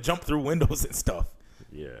able to jump through windows and stuff.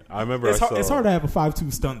 Yeah, I remember. It's hard to have a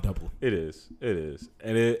 5'2" stunt double. It is,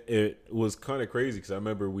 and it was kind of crazy because I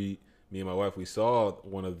remember me and my wife, we saw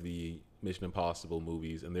one of the Mission Impossible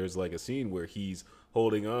movies, and there's like a scene where he's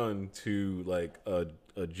holding on to like a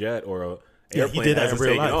jet or Yeah, he airplane did that hasn't in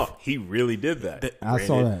real taken life. off. He really did that. I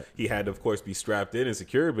saw that. He had to, of course, be strapped in and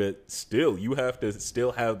secure, but still, you have to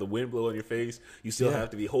still have the wind blow in your face. You still have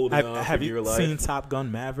to be holding on Have for you your life. seen Top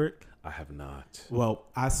Gun Maverick? I have not. Well,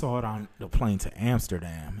 I saw it on the plane to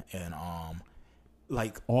Amsterdam, and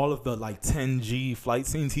like all of the like 10G flight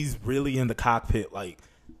scenes, he's really in the cockpit. Like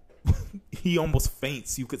he almost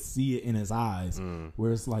faints. You could see it in his eyes,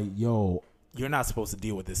 where it's like, yo, you're not supposed to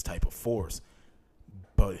deal with this type of force,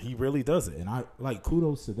 but he really does it. And I like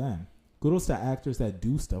kudos to them. Kudos to actors that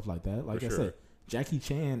do stuff like that. Like For I sure. said, Jackie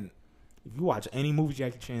Chan. If you watch any movie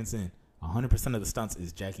Jackie Chan's in, 100% of the stunts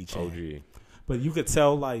is Jackie Chan. OG. But you could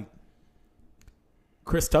tell, like,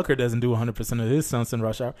 Chris Tucker doesn't do 100% of his stunts in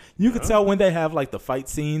Rush Hour. You could tell when they have, like, the fight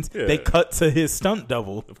scenes, they cut to his stunt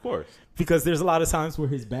double. Of course. Because there's a lot of times where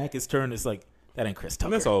his back is turned. It's like, that ain't Chris Tucker.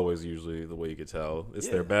 And that's always usually the way you could tell. It's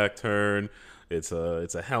their back turn. It's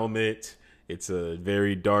a helmet. It's a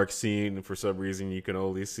very dark scene. For some reason, you can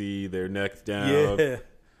only see their neck down. Yeah.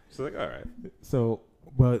 So like, all right. So,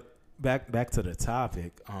 but back to the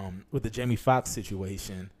topic. With the Jamie Foxx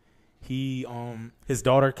situation, he his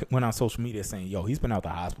daughter went on social media saying, "Yo, he's been out the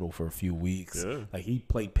hospital for a few weeks. Yeah. Like he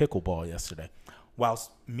played pickleball yesterday."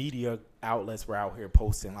 Whilst media outlets were out here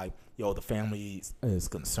posting like, "Yo, the family is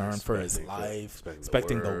concerned for his life,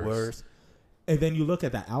 expecting the worst." And then you look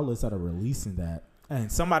at the outlets that are releasing that,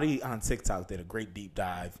 and somebody on TikTok did a great deep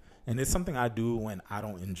dive, and it's something I do when I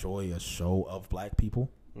don't enjoy a show of black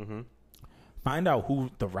people. Mm-hmm. Find out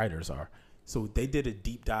who the writers are. So they did a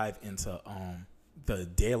deep dive into the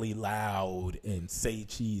Daily Loud and Say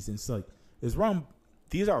Cheese, and it's like it's run.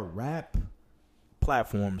 These are rap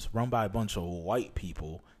platforms run by a bunch of white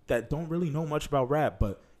people that don't really know much about rap,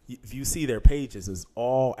 but if you see their pages, it's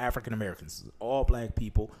all African Americans, all black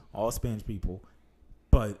people, all Spanish people,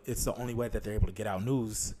 but it's the only way that they're able to get out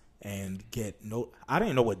news and get no. I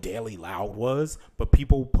didn't know what Daily Loud was, but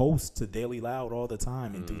people post to Daily Loud all the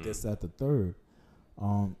time and do this, that, the third.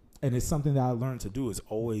 And it's something that I learned to do is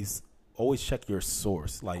always check your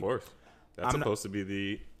source. Like, Of course. That's I'm supposed to be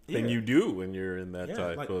the thing you do when you're in that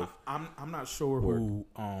type like, of. I'm not sure who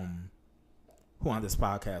on this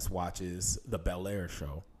podcast watches the Bel Air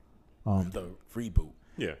show, the reboot.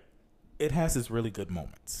 Yeah. It has its really good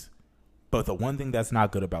moments, but the one thing that's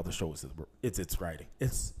not good about the show is its writing.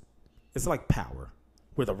 It's like Power,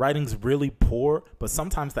 where the writing's really poor, but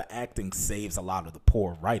sometimes the acting saves a lot of the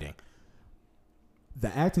poor writing.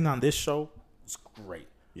 The acting on this show is great,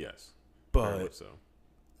 Yes. Very much but so.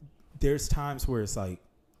 there's times where it's like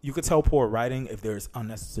you could tell poor writing if there's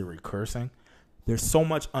unnecessary cursing. There's so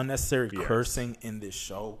much unnecessary cursing in this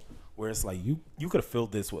show where it's like you could have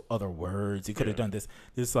filled this with other words. You could have done this.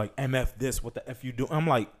 It's like MF this. What the F you do? I'm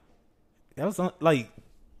like, that was like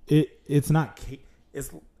it's not.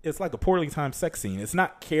 It's like a poorly timed sex scene. It's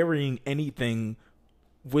not carrying anything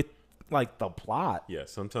with like the plot. Yeah,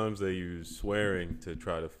 sometimes they use swearing to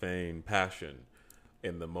try to feign passion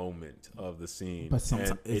in the moment of the scene. But sometimes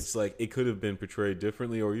and it's like it could have been portrayed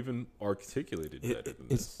differently or even articulated better than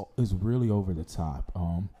this. It's really over the top.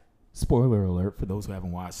 Spoiler alert for those who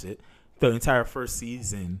haven't watched it. The entire first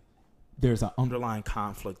season, there's an underlying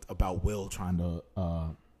conflict about Will's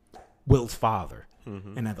father.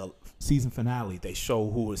 Mm-hmm. And at the season finale, they show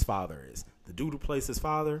who his father is. The dude who plays his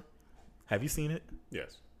father, have you seen it?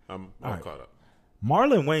 Yes, I'm All right. caught up.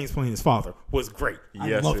 Marlon Wayans playing his father was great.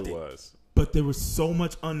 Yes, I loved it was. But there was so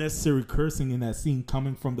much unnecessary cursing in that scene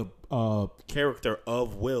coming from the character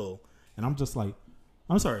of Will. And I'm just like,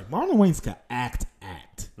 I'm sorry, Marlon Wayans can act.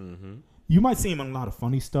 Mm-hmm. You might see him in a lot of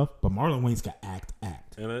funny stuff, but Marlon Wayans can act.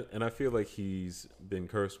 And I feel like he's been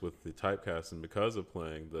cursed with the typecasting because of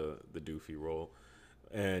playing the doofy role.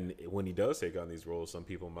 And when he does take on these roles, some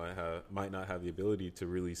people might not have the ability to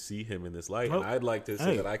really see him in this light. Well, and I'd like to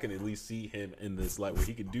say that I can at least see him in this light where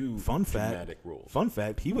he could do dramatic roles. Fun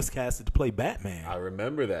fact, he was casted to play Batman. I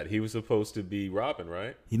remember that. He was supposed to be Robin,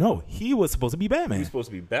 right? He was supposed to be Batman. He was supposed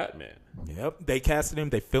to be Batman. Yep. They casted him.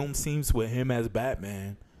 They filmed scenes with him as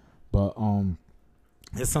Batman. But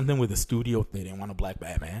it's something with the studio. They didn't want a black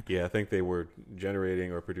Batman. Yeah, I think they were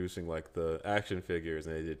generating or producing like the action figures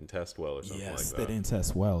and they didn't test well or something like that. Yes, they didn't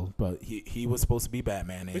test well. But he was supposed to be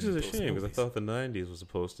Batman. Which is a shame because I thought the 90s was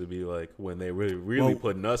supposed to be like when they really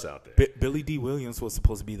putting us out there. Billy D. Williams was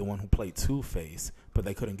supposed to be the one who played Two-Face, but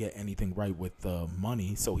they couldn't get anything right with the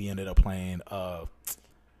money, so he ended up playing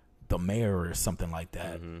the mayor or something like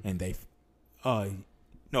that. Mm-hmm. And they,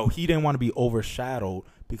 no, he didn't want to be overshadowed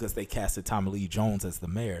because they casted Tommy Lee Jones as the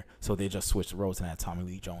mayor, so they just switched the roles and had Tommy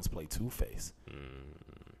Lee Jones play Two-Face.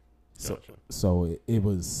 Gotcha. So it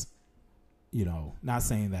was, not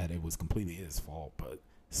saying that it was completely his fault, but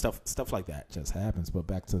stuff like that just happens. But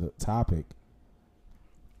back to the topic,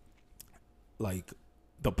 like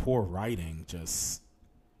the poor writing just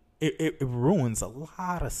it ruins a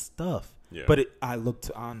lot of stuff. Yeah. But I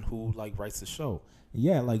looked on who like writes the show.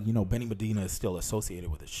 Yeah, like, you know, Benny Medina is still associated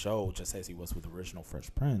with the show just as he was with the original Fresh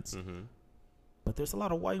Prince. Mm-hmm. But there's a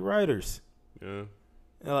lot of white writers.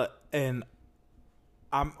 Yeah. And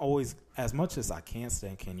I'm always, as much as I can't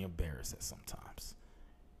stand Kenya Barris at sometimes,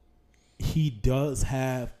 he does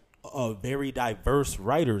have a very diverse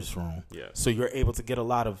writer's room. Yes. So you're able to get a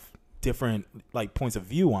lot of different like points of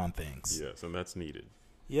view on things. Yes, and that's needed.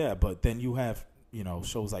 Yeah, but then you have, you know,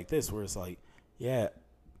 shows like this where it's like, yeah,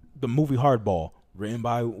 the movie Hardball, written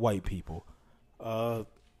by white people.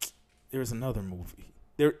 There's another movie.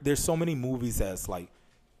 There's so many movies that's like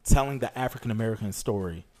telling the African American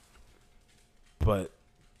story, but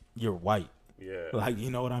you're white. Yeah. Like,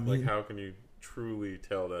 you know what I mean? Like, how can you truly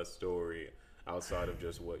tell that story outside of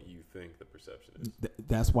just what you think the perception is?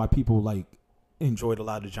 That's why people like enjoyed a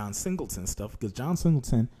lot of John Singleton stuff, because John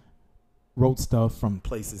Singleton wrote stuff from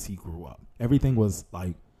places he grew up. Everything was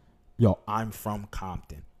like, yo, I'm from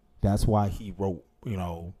Compton. That's why he wrote, you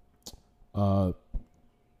know, not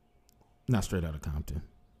Straight Outta Compton.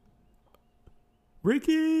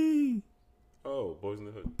 Ricky! Oh, Boys in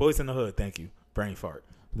the Hood. Boys in the Hood, thank you. Brain fart.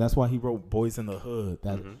 That's why he wrote Boys in the Hood.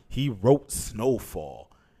 That He wrote Snowfall.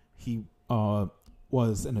 He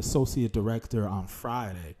was an associate director on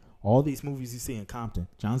Friday. All these movies you see in Compton,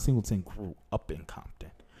 John Singleton grew up in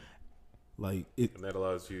Compton. Like it, And that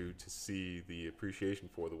allows you to see the appreciation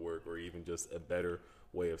for the work, or even just a better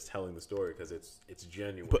way of telling the story, because it's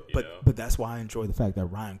genuine. but that's why I enjoy the fact that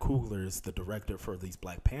Ryan Coogler is the director for these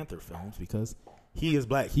Black Panther films, because he is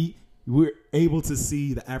black. We're able to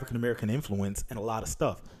see the African American influence in a lot of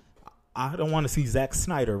stuff. I don't want to see Zack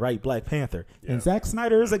Snyder write Black Panther. Yeah. And Zack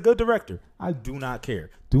Snyder is a good director. I do not care.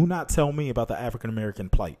 Do not tell me about the African American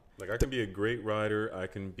plight. Like, I can be a great writer, I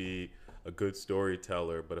can be a good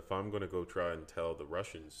storyteller, but if I'm going to go try and tell the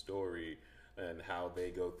Russian story and how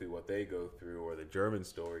they go through what they go through, or the German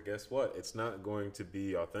story, guess what? It's not going to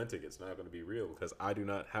be authentic. It's not going to be real, because I do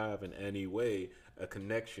not have in any way a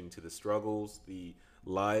connection to the struggles, the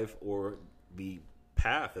life, or the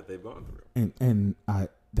path that they've gone through. And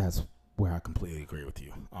that's where I completely agree with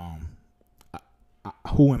you.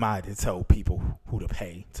 Who am I to tell people who to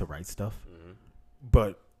pay to write stuff? Mm-hmm.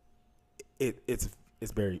 But it's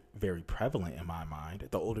very, very prevalent in my mind.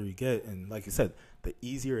 The older you get, and like you said, the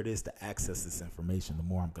easier it is to access this information, the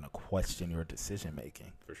more I'm going to question your decision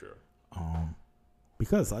making. For sure.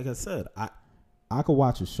 Because like I said, I could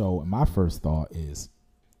watch a show and my first thought is,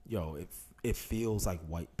 yo, it feels like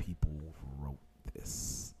white people wrote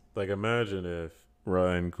this. Like, imagine if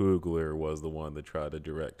Ryan Coogler was the one that tried to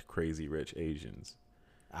direct Crazy Rich Asians.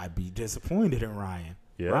 I'd be disappointed in Ryan.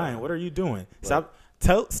 Yeah. Ryan, what are you doing? Stop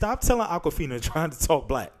telling Awkwafina trying to talk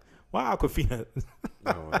black. Why Awkwafina?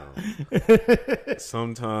 Oh, no.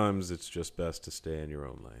 Sometimes it's just best to stay in your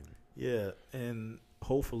own lane. Yeah, and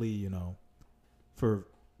hopefully, you know, for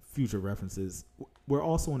future references, we're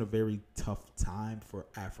also in a very tough time for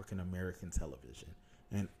African American television.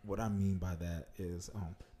 And what I mean by that is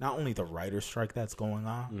not only the writer's strike that's going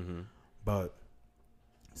on, but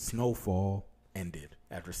Snowfall ended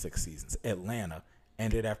after 6 seasons. Atlanta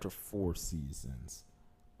ended after 4 seasons.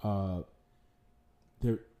 What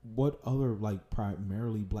other, like,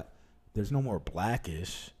 primarily black? There's no more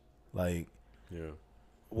Blackish. Like, yeah.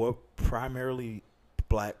 What primarily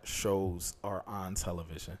black shows are on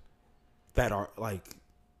television that are, like,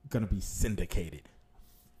 gonna be syndicated,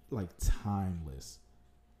 like, timeless?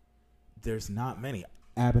 There's not many.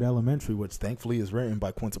 Abbott Elementary, which thankfully is written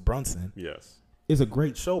by Quinta Brunson, Yes. is a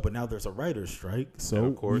great show, but now there's a writer's strike. So and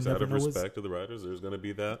of course, we out never of know respect to the writers, there's going to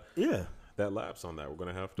be that lapse on that. We're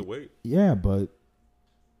going to have to wait. Yeah, but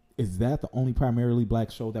is that the only primarily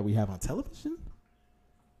black show that we have on television?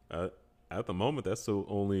 At the moment, that's the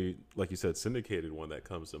only, like you said, syndicated one that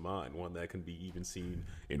comes to mind. One that can be even seen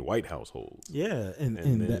in white households. Yeah, and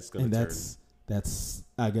that's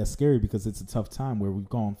I guess scary, because it's a tough time where we've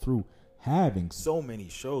gone through having so many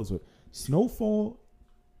shows. With Snowfall,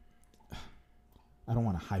 I don't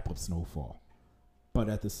want to hype up Snowfall, but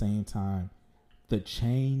at the same time, the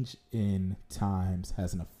change in times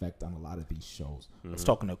has an effect on a lot of these shows. I was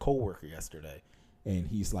talking to a coworker yesterday, and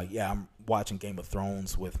he's like, yeah, I'm watching Game of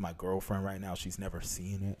Thrones with my girlfriend right now. She's never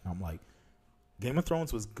seen it. And I'm like, Game of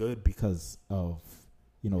Thrones was good because of,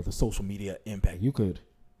 you know, the social media impact. You could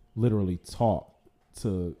literally talk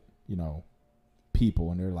to, you know,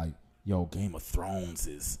 people, and they're like, yo, Game of Thrones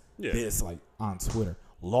is this, like, on Twitter.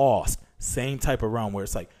 Lost, same type of realm where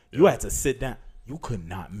it's like, you had to sit down. You could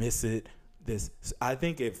not miss it. I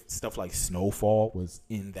think if stuff like Snowfall was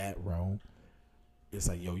in that realm, it's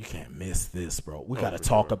like, yo, you can't miss this, bro. We got to for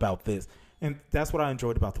talk sure. about this. And that's what I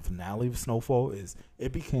enjoyed about the finale of Snowfall is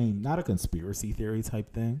it became not a conspiracy theory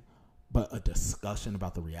type thing, but a discussion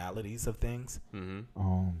about the realities of things.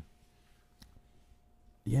 Mm-hmm.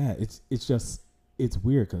 Yeah, it's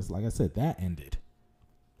weird because, like I said, that ended.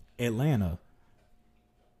 Atlanta,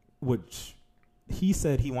 which he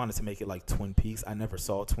said he wanted to make it like Twin Peaks. I never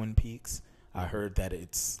saw Twin Peaks. I heard that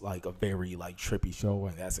it's like a very like trippy show,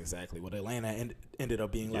 and that's exactly what Atlanta ended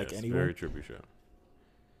up being like anyway. Very trippy show.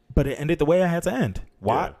 But it ended the way I had to end.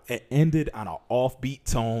 Why? Yeah. It ended on an offbeat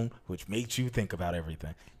tone, which makes you think about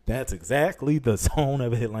everything. That's exactly the tone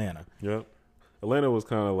of Atlanta. Yep. Atlanta was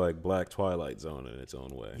kind of like Black Twilight Zone in its own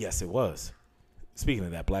way. Yes, it was. Speaking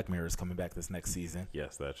of that, Black Mirror is coming back this next season.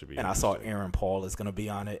 Yes, that should be. And I saw Aaron Paul is going to be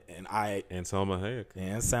on it, and Salma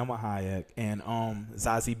Hayek and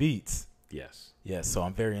Zazie Beetz. Yes. Yes. So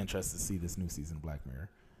I'm very interested to see this new season of Black Mirror.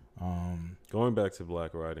 Going back to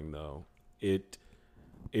Black writing, though, it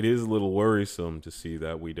is a little worrisome to see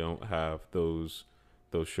that we don't have those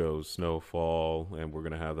shows, Snowfall, and we're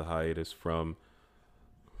going to have the hiatus from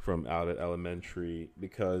Out at Elementary,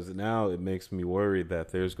 because now it makes me worried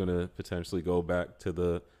that there's going to potentially go back to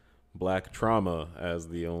the Black trauma as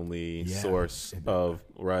the only source of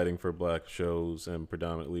writing for Black shows and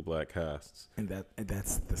predominantly Black casts. And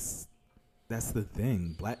that's the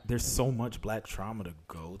thing. There's so much Black trauma to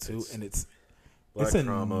go to, and it's Black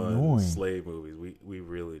trauma annoying. And slave movies. We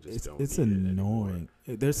really just don't. It's need annoying.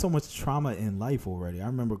 There's so much trauma in life already. I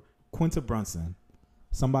remember Quinta Brunson.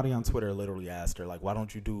 Somebody on Twitter literally asked her, like, why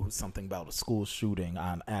don't you do something about a school shooting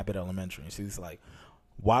on Abbott Elementary? And she's like,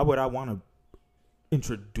 why would I want to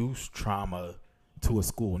introduce trauma to a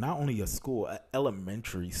school? Not only a school, an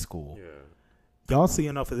elementary school. Yeah. Y'all see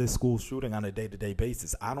enough of this school shooting on a day-to-day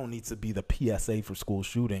basis. I don't need to be the PSA for school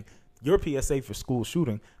shooting. Your PSA for school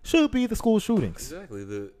shooting should be the school shootings. Exactly.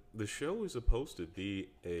 The show is supposed to be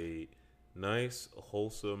a nice,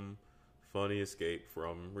 wholesome, funny escape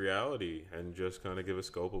from reality and just kind of give a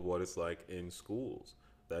scope of what it's like in schools.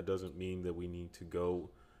 That doesn't mean that we need to go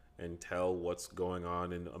and tell what's going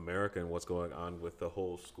on in America and what's going on with the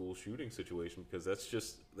whole school shooting situation, because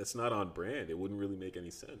that's not on brand. It wouldn't really make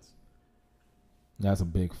any sense. That's a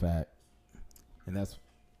big fact. And that's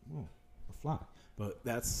a fly. But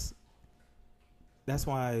that's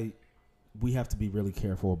why we have to be really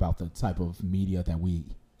careful about the type of media that we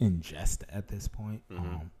ingest at this point.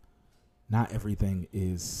 Mm-hmm. Not everything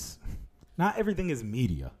is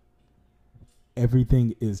media.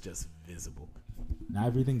 Everything is just visible. Not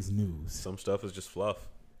everything's news. Some stuff is just fluff.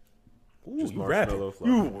 Ooh, just you marshmallow rapping. fluff.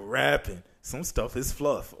 You rapping. Some stuff is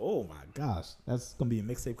fluff. Oh my gosh. That's gonna be a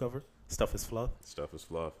mixtape cover. Stuff is fluff. Stuff is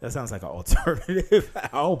fluff. That sounds like an alternative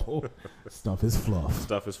album. Stuff is fluff.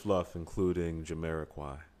 Stuff is fluff, including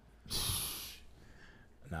Jamiroquai.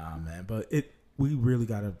 Nah, man. But we really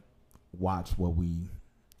gotta watch what we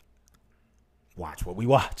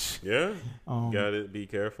watch. Yeah. You gotta be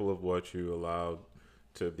careful of what you allow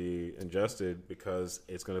to be ingested, because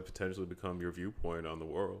it's going to potentially become your viewpoint on the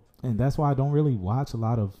world. And that's why I don't really watch a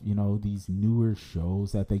lot of, these newer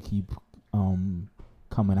shows that they keep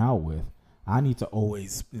coming out with. I need to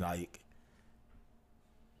always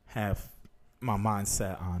have my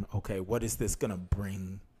mindset on, okay, what is this going to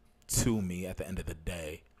bring to me at the end of the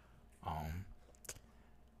day?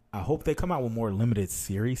 I hope they come out with more limited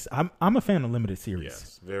series. I'm a fan of limited series.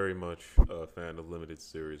 Yes, very much a fan of limited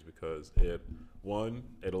series, because it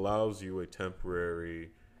allows you a temporary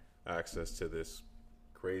access to this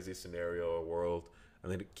crazy scenario or world,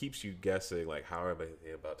 and then it keeps you guessing, like, how are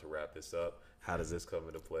they about to wrap this up? How does this come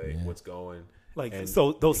into play? Yeah. What's going?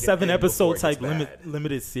 So those 7-episode type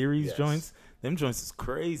limited series joints, them joints is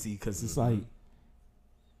crazy, because it's like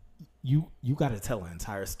you got to tell an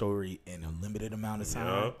entire story in a limited amount of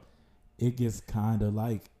time. Yeah. It gets kind of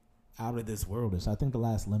like out of this world. I think the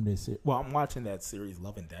last limited series. Well, I'm watching that series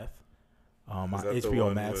Love and Death on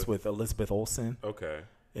HBO Max with Elizabeth Olsen. Okay.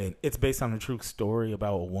 And it's based on a true story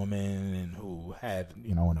about a woman who had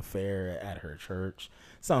an affair at her church.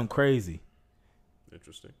 Something crazy.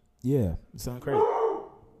 Interesting. Yeah, something crazy.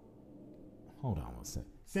 Hold on one sec.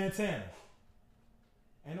 Santana.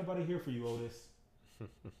 Ain't nobody here for you, Otis.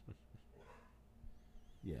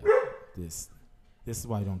 Yeah, this is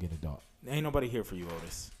why you don't get a dog. Ain't nobody here for you,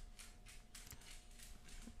 Otis.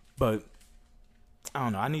 But I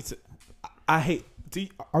don't know. I need to. I hate.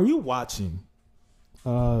 Are you watching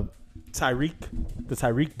Tyreek, the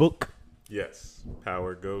Tyreek book? Yes,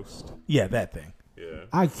 Power Ghost. Yeah, that thing. Yeah,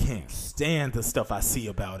 I can't stand the stuff I see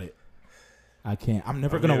about it. I can't. I'm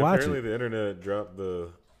never gonna watch it. Apparently, the internet dropped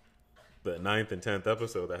the 9th and 10th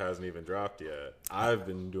episode that hasn't even dropped yet. I've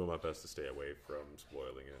been doing my best to stay away from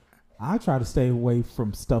spoiling it. I try to stay away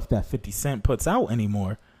from stuff that 50 Cent puts out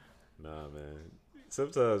anymore. Nah, man.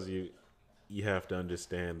 Sometimes you have to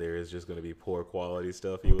understand there is just going to be poor quality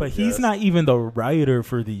stuff. But he's not even the writer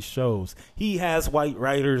for these shows. He has white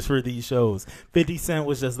writers for these shows. 50 Cent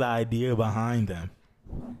was just the idea behind them.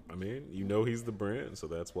 I mean, he's the brand, so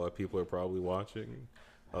that's why people are probably watching,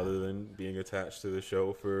 other than being attached to the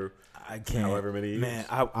show for however many years. Man,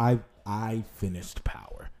 I finished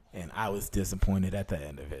Power, and I was disappointed at the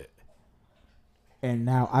end of it. And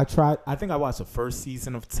now I think I watched the first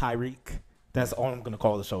season of Tyreek. That's all I'm going to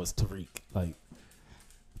call the show is Tariq. Like,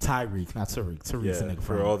 Tyreek, not Tariq. Tariq's a nigga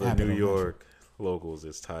for all the New York locals,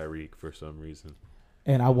 it's Tyreek for some reason.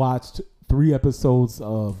 And I watched 3 episodes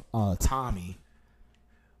of Tommy.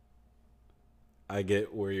 I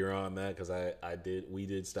get where you're on that because we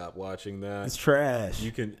did stop watching that. It's trash.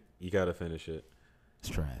 You gotta finish it. It's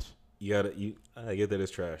trash. I get that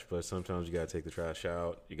it's trash, but sometimes you gotta take the trash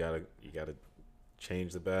out. You gotta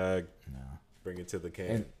change the bag. No. Bring it to the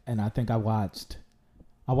can. And I think I watched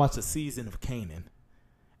a season of Kanan.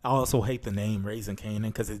 I also hate the name Raising Kanan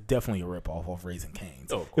because it's definitely a ripoff of Raising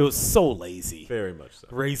Cane's. Oh, it was so lazy. Very much so.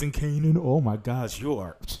 Raising Kanan. Oh my gosh,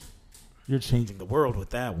 you're changing the world with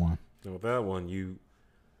that one. And with that one, you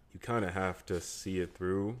kind of have to see it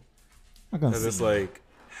through I'm gonna because see it's it. like,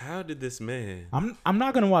 how did this man? I'm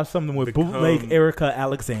not gonna watch something with bootleg Erica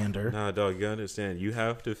Alexander. Nah, dog, you gotta understand. You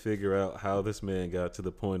have to figure out how this man got to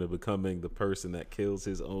the point of becoming the person that kills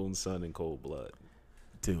his own son in cold blood.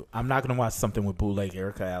 Dude, I'm not gonna watch something with bootleg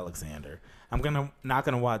Erica Alexander. I'm not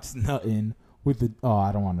gonna watch nothing with the. Oh,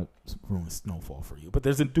 I don't want to ruin Snowfall for you, but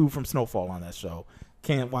there's a dude from Snowfall on that show.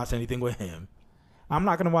 Can't watch anything with him. I'm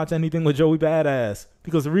not gonna watch anything with Joey Badass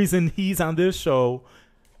because the reason he's on this show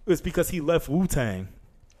is because he left Wu-Tang.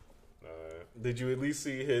 Did you at least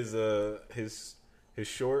see his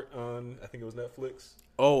short on? I think it was Netflix.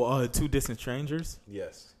 Oh, Two Distant Strangers.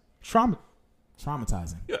 Yes.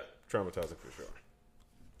 Traumatizing. Yeah, traumatizing for sure.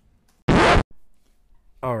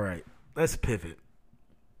 All right, let's pivot.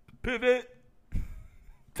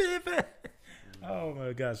 Oh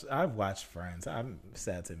my gosh, I've watched Friends. I'm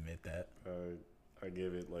sad to admit that. I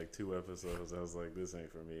gave it like 2 episodes. I was like, this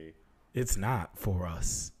ain't for me. It's not for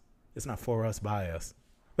us. It's not for us by us.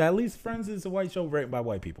 But at least Friends is a white show written by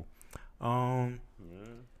white people. I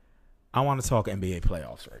want to talk NBA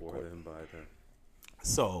playoffs right quick.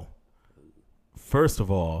 So, first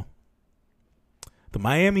of all, the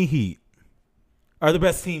Miami Heat are the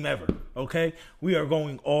best team ever. Okay, we are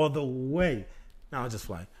going all the way. Now, just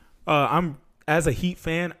flying. As a Heat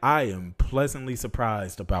fan, I am pleasantly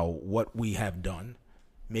surprised about what we have done,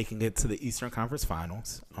 making it to the Eastern Conference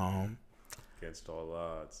Finals. Against all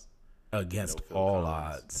odds. Against all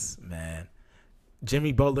odds, man.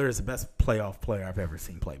 Jimmy Butler is the best playoff player I've ever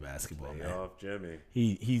seen play basketball, man. Playoff Jimmy.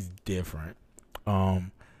 He's different.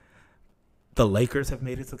 The Lakers have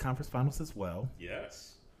made it to the conference finals as well.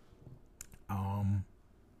 Yes. I'm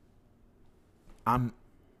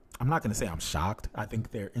not going to say I'm shocked. I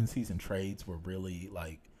think their in-season trades were really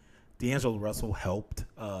like D'Angelo Russell helped.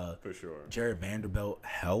 For sure. Jared Vanderbilt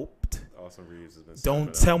helped. Austin Reeves has been.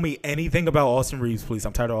 Don't tell me anything about Austin Reeves, please.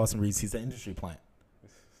 I'm tired of Austin Reeves. He's an industry plant.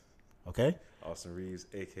 Okay? Austin Reeves,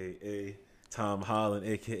 a.k.a. Tom Holland,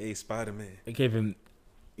 a.k.a. Spider-Man. They gave him,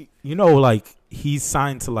 like he's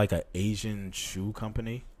signed to like an Asian shoe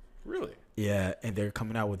company. Really? Yeah, and they're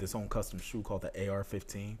coming out with this own custom shoe called the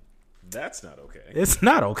AR-15. That's not okay. It's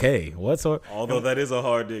not okay whatsoever. Although that is a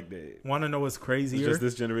hard nickname. Want to know what's crazier? It's just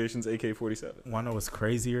this generation's AK-47. Want to know what's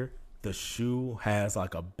crazier? The shoe has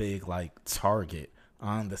like a big like target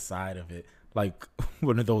on the side of it, like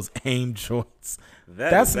one of those aim joints.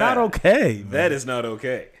 That's not okay. Man. That is not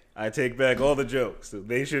okay. I take back all the jokes.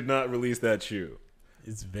 They should not release that shoe.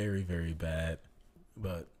 It's very, very bad,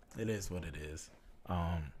 but it is what it is.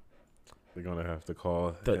 They're gonna have to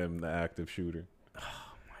call him the active shooter.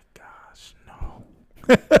 Oh my gosh,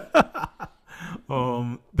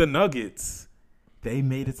 no. The Nuggets, they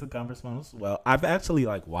made it to conference finals. Well, I've actually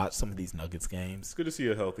like watched some of these Nuggets games. It's good to see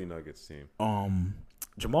a healthy Nuggets team.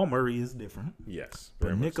 Jamal Murray is different. Yes,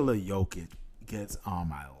 but Nikola Jokic gets on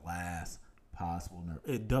my last possible nerve.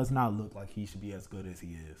 It does not look like he should be as good as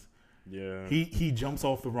he is. Yeah. He jumps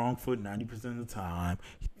off the wrong foot 90% of the time.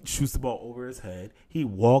 He shoots the ball over his head. He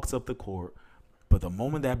walks up the court. But the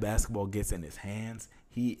moment that basketball gets in his hands,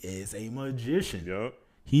 he is a magician. Yep.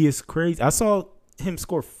 He is crazy. I saw him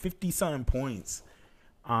score 50-something points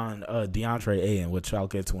on DeAndre Ayton, which I'll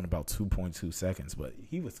get to in about 2.2 seconds. But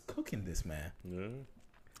he was cooking this man. Yeah.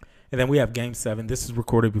 And then we have Game 7. This is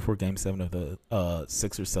recorded before Game 7 of the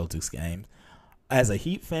Sixers-Celtics game. As a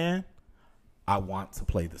Heat fan, I want to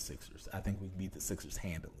play the Sixers. I think we can beat the Sixers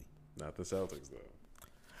handily. Not the Celtics, though.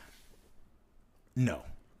 No.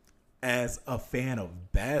 As a fan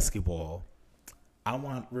of basketball, I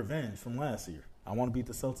want revenge from last year. I want to beat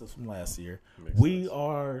the Celtics from last year. We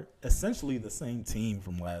are essentially the same team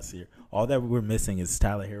from last year. All that we're missing is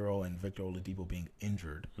Tyler Hero and Victor Oladipo being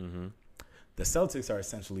injured. Mm-hmm. The Celtics are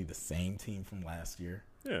essentially the same team from last year.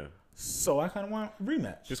 Yeah. So I kind of want a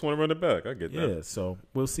rematch. Just want to run it back. I get that. Yeah, so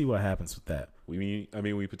we'll see what happens with that. We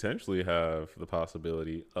potentially have the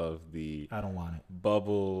possibility of the I don't want it.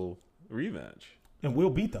 bubble rematch. And we'll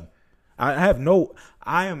beat them. I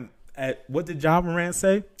am at, what did Ja Morant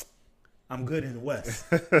say? I'm good in the West.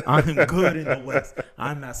 I'm good in the West.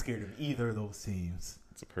 I'm not scared of either of those teams.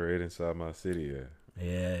 It's a parade inside my city, yeah.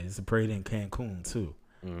 Yeah, it's a parade in Cancun, too.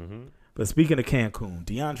 Mm-hmm. But speaking of Cancun,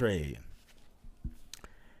 DeAndre Ayton.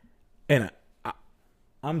 And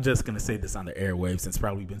I'm just going to say this on the airwaves. It's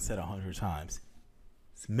probably been said 100 times.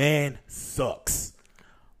 This man sucks.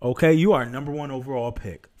 Okay, you are number 1 overall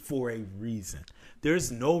pick for a reason.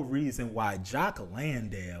 There's no reason why Jock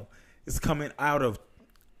Landale is coming out of...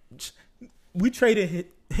 We traded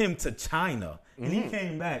him to China, and he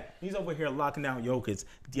came back. He's over here locking down Jokic.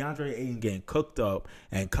 DeAndre Ayton getting cooked up,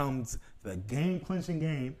 and comes the game-clinching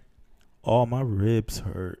game. Oh, my ribs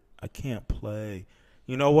hurt. I can't play.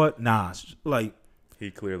 You know what? Nah, like...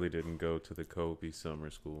 He clearly didn't go to the Kobe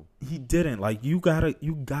summer school. He didn't. Like, you gotta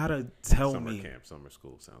tell Summer me. camp, summer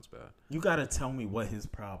school sounds bad. You gotta tell me what his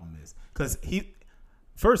problem is. Because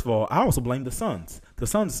first of all, I also blame the Suns. The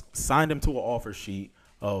Suns signed him to an offer sheet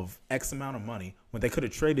of X amount of money when they could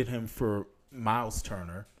have traded him for Miles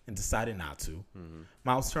Turner and decided not to. Mm-hmm.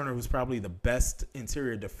 Miles Turner, who's probably the best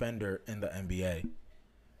interior defender in the NBA.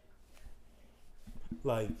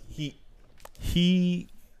 Like, he's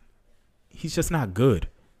just not good.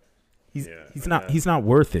 He's not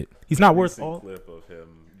worth it. He's not worth all. Clip of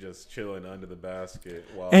him just chilling under the basket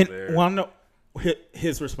while And there. want to know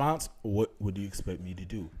his response? What would you expect me to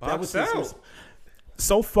do? That was his response.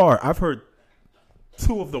 So far, I've heard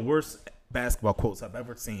 2 of the worst basketball quotes I've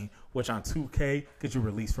ever seen, which on 2K get you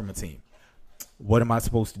released from a team. What am I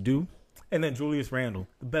supposed to do? And then Julius Randle,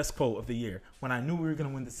 the best quote of the year, when I knew we were going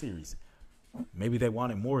to win the series. Maybe they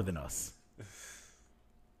wanted more than us.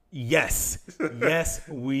 Yes. Yes,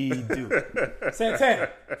 we do. Santana.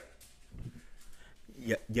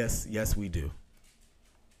 Yeah, yes, we do.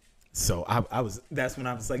 So that's when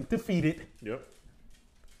I was like defeated. Yep.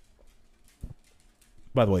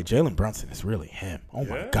 By the way, Jalen Brunson is really him. Oh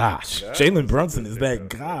my Yeah, gosh. that Jalen was Brunson a is good that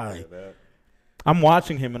pick. guy. Yeah, that- I'm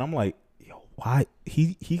watching him and I'm like, yo, why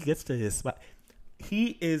he gets to his spot.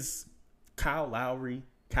 He is Kyle Lowry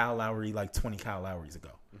like 20 Kyle Lowrys ago.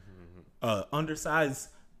 Undersized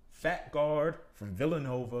fat guard from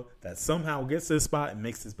Villanova that somehow gets to his spot and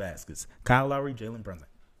makes his baskets. Kyle Lowry, Jalen Brunson.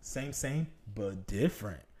 Same, but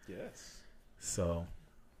different. Yes. So,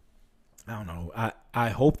 I don't know. I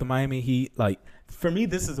hope the Miami Heat, like, for me,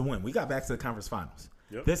 this is a win. We got back to the conference finals.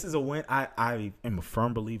 Yep. This is a win. I am a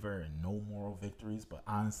firm believer in no moral victories, but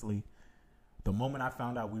honestly, the moment I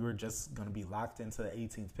found out we were just going to be locked into the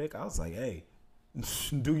 18th pick, I was like, hey,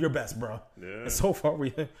 do your best, bro. Yeah. And so far,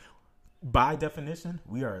 by definition,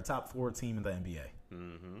 we are a top 4 team in the NBA.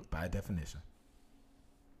 Mm-hmm. By definition.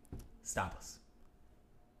 Stop us.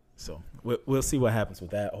 So we'll see what happens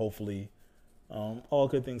with that. Hopefully, all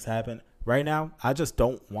good things happen. Right now, I just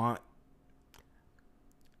don't want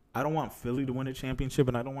Philly to win the championship,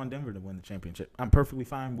 and I don't want Denver to win the championship. I'm perfectly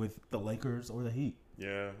fine with the Lakers or the Heat.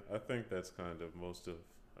 Yeah, I think that's kind of most of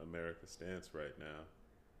America's stance right now.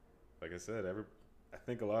 Like I said, I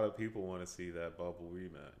think a lot of people want to see that bubble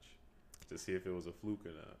rematch to see if it was a fluke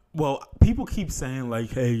or not. Well, people keep saying,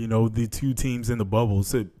 like, hey, the 2 teams in the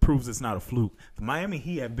bubbles, it proves it's not a fluke. The Miami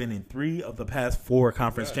Heat have been in 3 of the past 4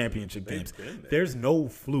 conference championship games. There's no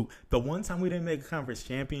fluke. The one time we didn't make a conference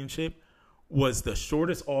championship was the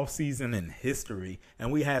shortest offseason in history, and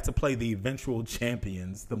we had to play the eventual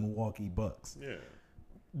champions, the Milwaukee Bucks. Yeah.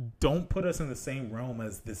 Don't put us in the same realm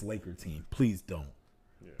as this Laker team. Please don't.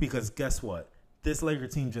 Yeah. Because guess what? This Laker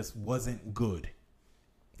team just wasn't good.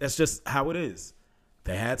 That's just how it is.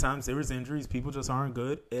 They had times, there was injuries. People just aren't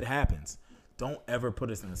good. It happens. Don't ever put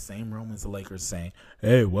us in the same realm as the Lakers saying,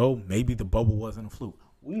 hey, well, maybe the bubble wasn't a fluke.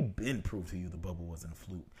 We've been proved to you the bubble wasn't a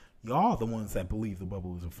fluke. Y'all the ones that believe the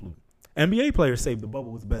bubble was a fluke. NBA players say the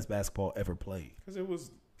bubble was the best basketball ever played. Because it was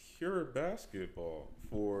pure basketball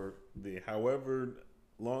for the however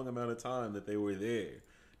long amount of time that they were there.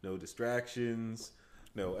 No distractions,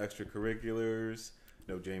 no extracurriculars,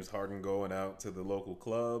 No James Harden going out to the local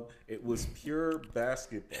club. It was pure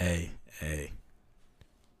basketball. Hey.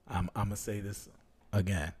 I'm gonna say this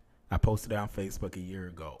again. I posted it on Facebook a year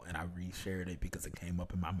ago, and I reshared it because it came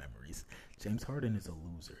up in my memories. James Harden is a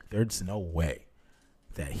loser. There's no way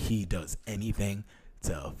that he does anything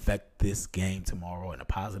to affect this game tomorrow in a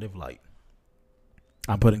positive light.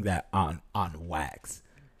 I'm putting that on wax.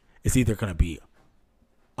 It's either going to be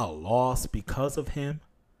a loss because of him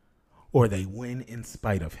or they win in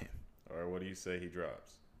spite of him. All right, what do you say he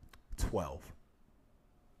drops? 12.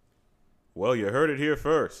 Well, you heard it here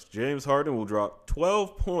first. James Harden will drop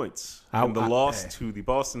 12 points in the loss to the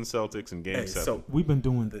Boston Celtics in Game 7. So we've been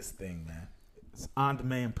doing this thing, man. It's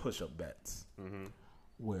on-demand push-up bets. Mm-hmm.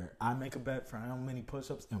 Where I make a bet for how many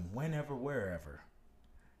push-ups and whenever, wherever.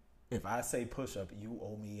 If I say push-up, you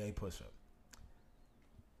owe me a push-up.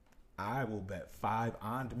 I will bet 5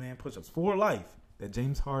 on-demand push-ups for life that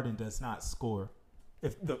James Harden does not score.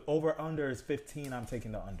 If the over-under is 15, I'm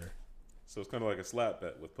taking the under. So it's kind of like a slap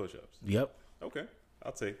bet with push-ups. Yep. Okay,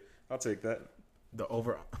 I'll take that. The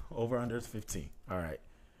over-under is 15. All right.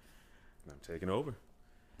 I'm taking over.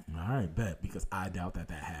 All right, bet, because I doubt that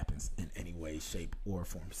happens in any way, shape, or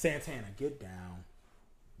form. Santana, get down.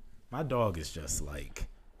 My dog is just like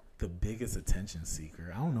the biggest attention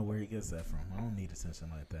seeker. I don't know where he gets that from. I don't need attention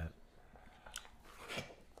like that.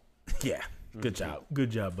 Yeah, good job. Good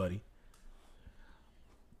job, buddy.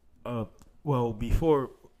 Well, before,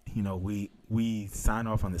 we sign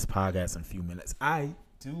off on this podcast in a few minutes, I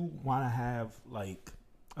do want to have, like,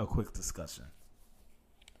 a quick discussion.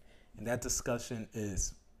 And that discussion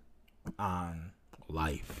is on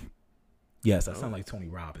life. Yes, I sound like Tony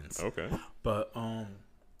Robbins. Okay. But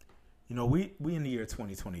we in the year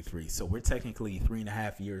 2023, so we're technically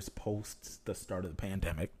 3.5 years post the start of the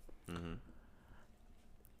pandemic. Mm-hmm.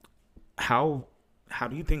 How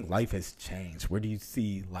do you think life has changed? Where do you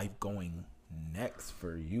see life going next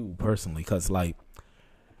for you personally? Because, like,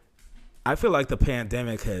 I feel like the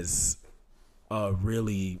pandemic has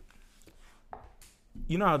really,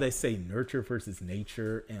 you know how they say nurture versus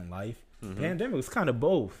nature in life? Mm-hmm. Pandemic was kind of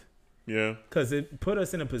both. Yeah. Because it put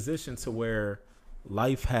us in a position to where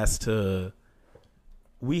we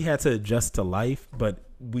had to adjust to life, but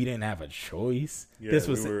we didn't have a choice. Yeah,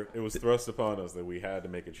 it was thrust upon us that we had to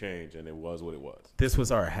make a change, and it was what it was. This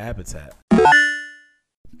was our habitat.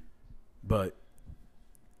 But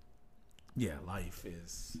yeah, life's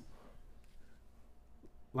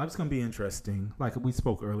gonna be interesting. Like we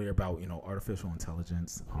spoke earlier about, artificial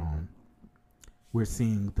intelligence. We're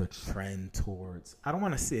seeing the trend towards, I don't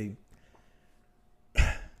want to say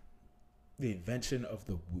the invention of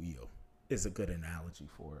the wheel is a good analogy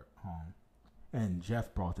for it. And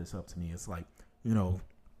Jeff brought this up to me. It's like,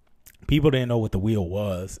 people didn't know what the wheel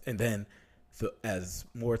was. And then as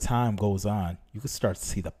more time goes on, you can start to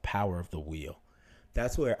see the power of the wheel.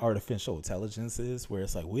 That's where artificial intelligence is, where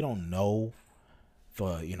it's like, we don't know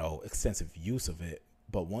the, extensive use of it.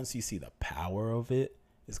 But once you see the power of it,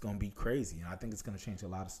 it's going to be crazy. And I think it's going to change a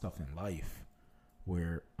lot of stuff in life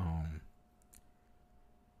where,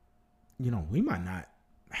 we might not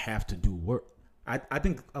have to do work. I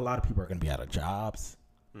think a lot of people are going to be out of jobs.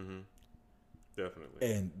 Mm-hmm.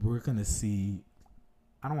 Definitely. And we're going to see,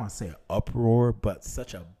 I don't want to say an uproar, but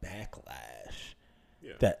such a backlash.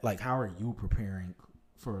 Yeah. That, like, how are you preparing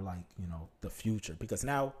for, like, the future? Because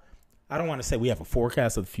now, I don't want to say we have a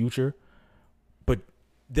forecast of the future, but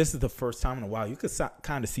this is the first time in a while you could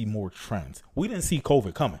kind of see more trends. We didn't see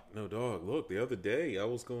COVID coming. No, dog. Look, the other day I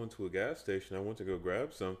was going to a gas station. I went to go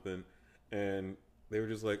grab something, and they were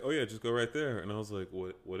just like, "Oh yeah, just go right there." And I was like,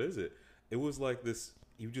 "What is it?" It was like this.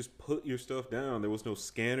 You just put your stuff down. There was no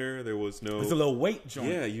scanner. There was no. It's a little weight joint.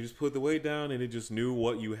 Yeah, you just put the weight down, and it just knew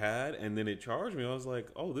what you had, and then it charged me. I was like,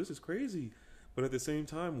 "Oh, this is crazy." But at the same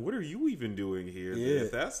time, what are you even doing here? Yeah.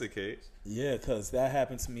 If that's the case. Yeah, because that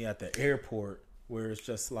happened to me at the airport, where it's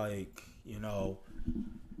just like,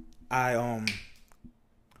 I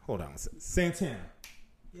hold on, Santana.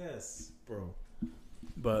 Yes, bro.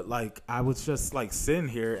 But like, I was just like sitting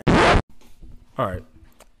here. All right,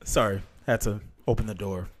 sorry, had to open the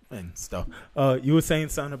door and stuff. You were saying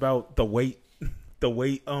something about the weight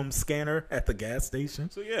scanner at the gas station.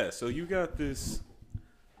 So you got this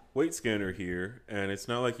weight scanner here, and it's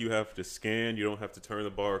not like you have to scan. You don't have to turn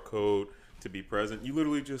the barcode to be present. You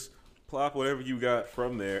literally just plop whatever you got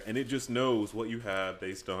from there, and it just knows what you have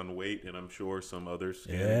based on weight, and I'm sure some other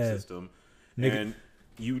scanning system. And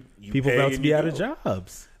you people about to be out of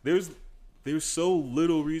jobs. There's so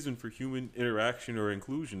little reason for human interaction or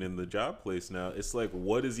inclusion in the job place now. It's like,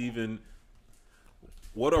 what are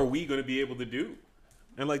we going to be able to do?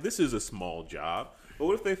 And like, this is a small job, But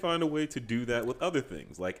what if they find a way to do that with other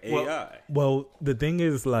things like AI? Well, the thing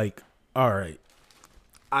is, like, all right,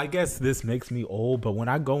 I guess this makes me old, but when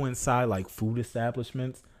I go inside like food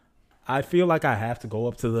establishments, I feel like I have to go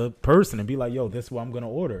up to the person and be like, yo, this is what I'm going to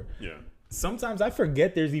order. Yeah. Sometimes I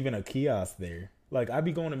forget there's even a kiosk there. Like, I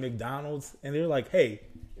be going to McDonald's and they're like, hey,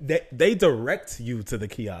 they direct you to the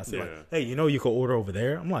kiosk. They're like, hey, you know, you can order over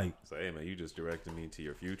there. I'm like, so, hey, man, you just directed me to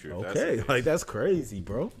your future. Okay, like, that's crazy,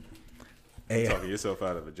 bro. Hey, talking yourself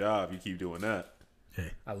out of a job. You keep doing that.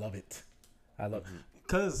 Hey, I love it.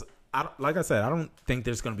 Because, like I said, I don't think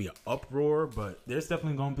there's going to be an uproar, but there's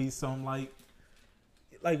definitely going to be some, like,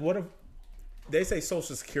 what if they say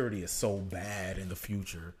Social Security is so bad in the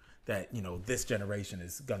future that, you know, this generation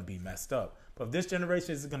is going to be messed up. But if this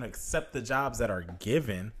generation is going to accept the jobs that are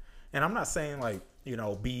given, and I'm not saying, like, you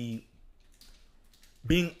know, being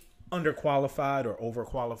underqualified or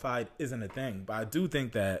overqualified isn't a thing, but I do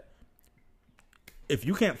think that if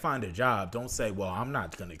you can't find a job, don't say, well, I'm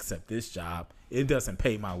not going to accept this job. It doesn't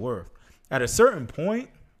pay my worth. At a certain point,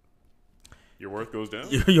 your worth goes down?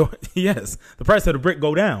 Yes. The price of the brick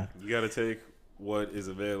go down. You got to take what is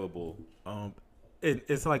available.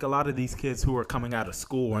 It's like a lot of these kids who are coming out of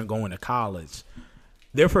school and going to college.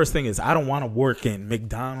 Their first thing is, I don't want to work in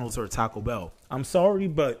McDonald's or Taco Bell. I'm sorry,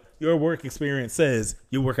 but your work experience says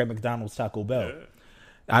you work at McDonald's, Taco Bell. Yeah.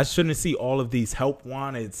 I shouldn't see all of these help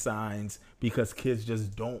wanted signs because kids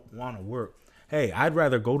just don't want to work. Hey, I'd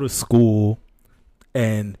rather go to school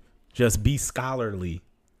and just be scholarly.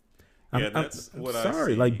 That's what I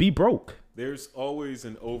see. Like, be broke. There's always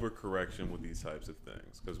an overcorrection with these types of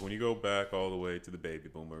things. Because when you go back all the way to the baby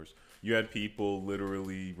boomers, you had people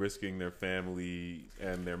literally risking their family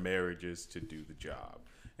and their marriages to do the job.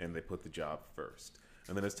 And they put the job first.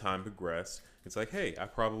 And then as time progressed, it's like, hey, I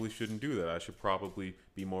probably shouldn't do that. I should probably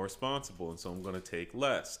be more responsible. And so I'm going to take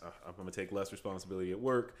less. I'm going to take less responsibility at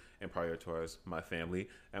work and prioritize my family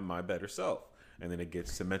and my better self. And then it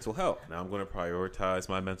gets to mental health. Now I'm going to prioritize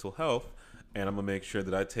my mental health, and I'm going to make sure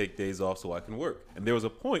that I take days off so I can work. And there was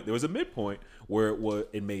a midpoint where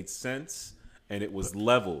it made sense and it was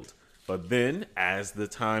leveled. But then as the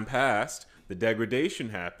time passed, the degradation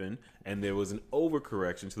happened, and there was an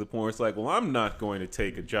overcorrection to the point where it's like, well, I'm not going to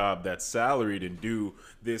take a job that's salaried and do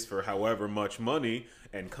this for however much money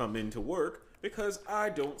and come into work because I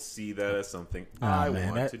don't see that as something I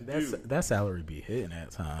want to do. That salary be hitting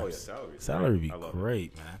at times. Oh, yeah, salary be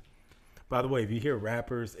great, man. By the way, if you hear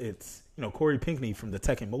rappers, it's, you know, Corey Pinkney from the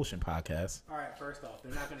Tech and Motion podcast. All right, first off,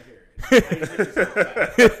 they're not going to hear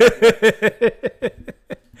it.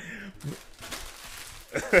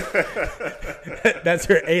 That's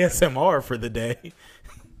her ASMR for the day.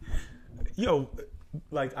 Yo,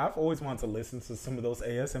 like, I've always wanted to listen to some of those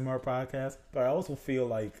ASMR podcasts, but I also feel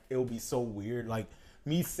like it'll be so weird. Like,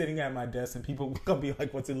 me sitting at my desk and people gonna be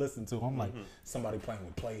like, what's he listening to? I'm like, somebody playing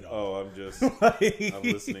with Play-Doh. Oh, I'm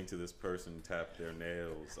listening to this person tap their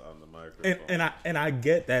nails on the microphone. And I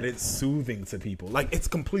get that it's soothing to people. Like, it's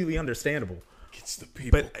completely understandable. Gets the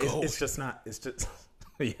people but going. It's just not, it's just,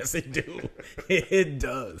 yes, it do. It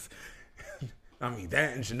does. I mean,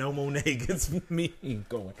 that and Janelle Monáe gets me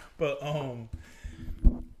going. But,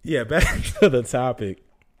 yeah, back to the topic.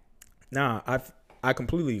 Nah, I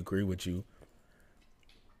completely agree with you.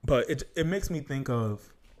 But it makes me think of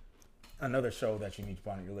another show that you need to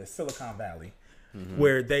put on your list, Silicon Valley,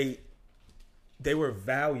 where they were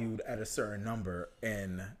valued at a certain number,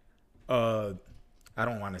 and I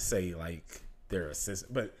don't want to say like their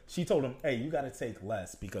assistant, but she told them, hey, you got to take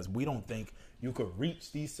less because we don't think you could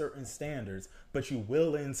reach these certain standards, but you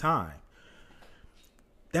will in time.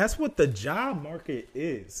 That's what the job market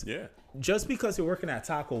is. Yeah. Just because you're working at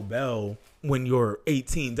Taco Bell when you're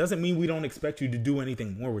 18 doesn't mean we don't expect you to do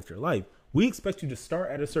anything more with your life. We expect you to start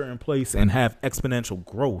at a certain place and have exponential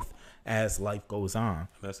growth as life goes on.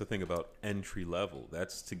 That's the thing about entry level.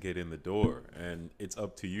 That's to get in the door. And it's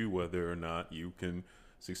up to you whether or not you can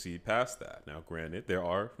succeed past that. Now, granted, there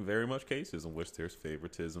are very much cases in which there's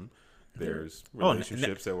favoritism. There's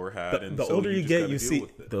relationships that were had, and the so older you get, you see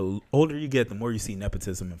with it. the older you get, the more you see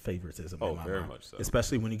nepotism and favoritism. Oh, in my very mind. much so.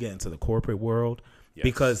 Especially when you get into the corporate world,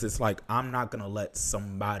 because it's like I'm not gonna let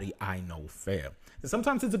somebody I know fail. And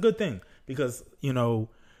sometimes it's a good thing because you know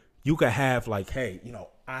you could have like, hey, you know,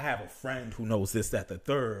 I have a friend who knows this, that, the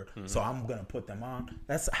third, so I'm gonna put them on.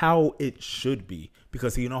 That's how it should be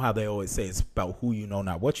because you know how they always say it's about who you know,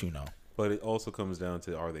 not what you know. But it also comes down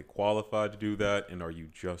to, are they qualified to do that, and are you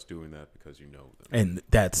just doing that because you know them? And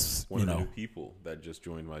that's, one of the new people that just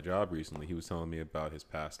joined my job recently. He was telling me about his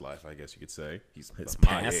past life, I guess you could say. He's his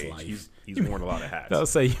my past age. life. He's worn a lot of hats. I'll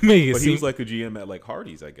say you make it But seem... he was like a GM at like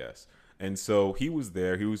Hardee's, I guess. And so he was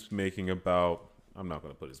there. He was making about I'm not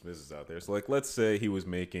going to put his business out there. So, like, let's say he was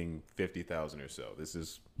making 50,000 or so. This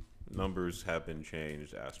is numbers have been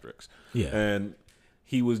changed, asterisks. Yeah. And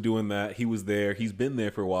he was doing that. He was there. He's been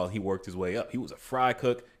there for a while. He worked his way up. He was a fry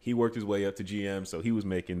cook. He worked his way up to GM, so he was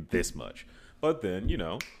making this much. But then, you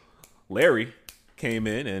know, Larry came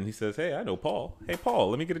in and he says, hey, I know Paul. Hey, Paul,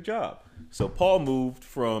 let me get a job. So Paul moved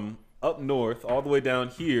from up north all the way down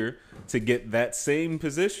here to get that same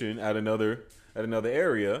position at another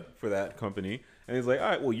area for that company. And he's like, all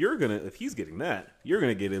right, well, if he's getting that, you're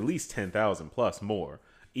going to get at least 10,000 plus more,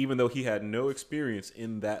 even though he had no experience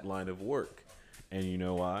in that line of work. And you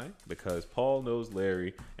know why? Because Paul knows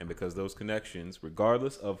Larry, and because those connections,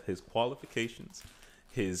 regardless of his qualifications,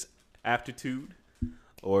 his aptitude,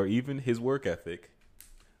 or even his work ethic,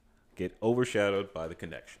 get overshadowed by the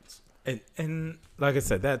connections. And like I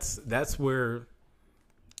said, that's where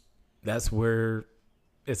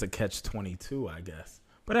it's a catch-22, I guess.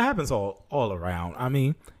 But it happens all around. I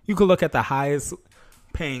mean, you could look at the highest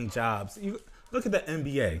paying jobs. You look at the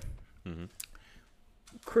NBA. Mm-hmm.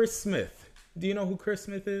 Chris Smith. Do you know who Chris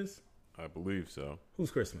Smith is? I believe so.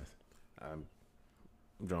 Who's Chris Smith? I'm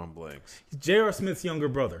drawing blanks. J.R. Smith's younger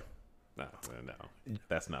brother. No,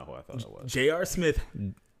 that's not who I thought it was. J.R. Smith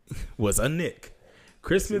was a Knick.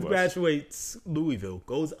 Chris Smith was. graduates Louisville,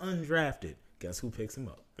 goes undrafted. Guess who picks him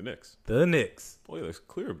up? The Knicks. The Knicks. Oh, yeah, there's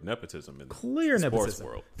clear nepotism in the sports nepotism.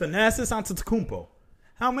 world. Thanasis Antetokounmpo.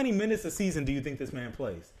 How many minutes a season do you think this man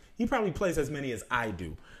plays? He probably plays as many as I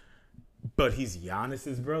do. But he's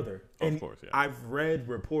Giannis's brother. Of course, yeah. I've read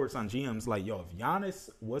reports on GMs like, yo, if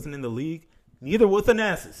Giannis wasn't in the league, neither would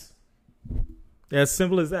Thanasis. As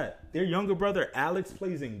simple as that. Their younger brother, Alex,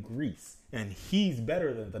 plays in Greece, and he's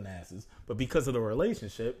better than Thanasis. But because of the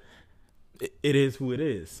relationship, it is who it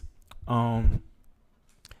is.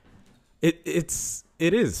 It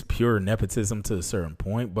is pure nepotism to a certain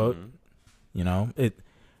point, but you know,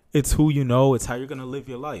 it's who you know. It's how you're gonna live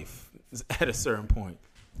your life at a certain point.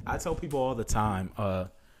 I tell people all the time.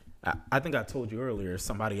 I think I told you earlier.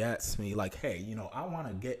 Somebody asked me like, "Hey, you know, I want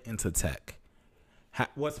to get into tech.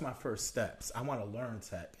 What's my first steps? I want to learn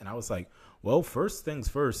tech." And I was like, "Well, first things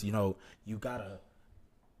first. You know, you gotta."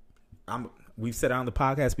 We've said on the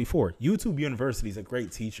podcast before. YouTube University is a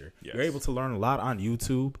great teacher. Yes. You're able to learn a lot on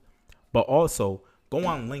YouTube, but also go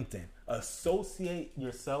on LinkedIn. Associate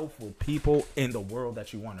yourself with people in the world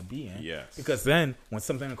that you want to be in. Yes. Because then when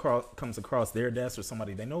something comes across their desk or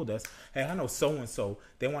somebody they know desk, hey, I know so-and-so,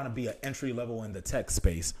 they want to be an entry level in the tech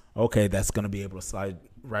space. Okay, that's going to be able to slide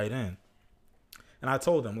right in. And I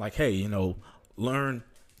told them, like, hey, you know, learn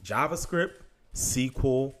JavaScript,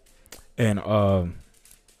 SQL, and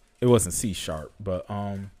it wasn't C#, but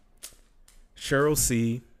Cheryl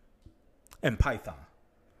C and Python.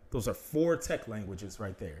 Those are 4 tech languages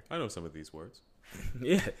right there. I know some of these words.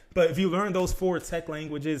 Yeah, but if you learn those 4 tech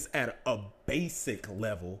languages at a basic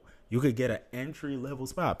level, you could get an entry level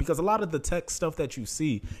spot. Because a lot of the tech stuff that you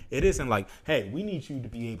see, it isn't like, hey, we need you to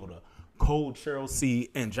be able to code Cheryl C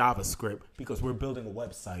and JavaScript because we're building a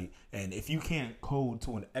website. And if you can't code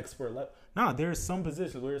to an expert level, there's some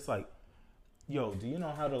positions where it's like, yo, do you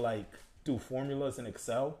know how to like do formulas in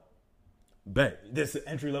Excel? Bet this is an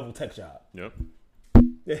entry level tech job. Yep.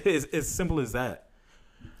 It's as simple as that.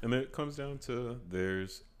 And then it comes down to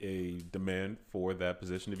there's a demand for that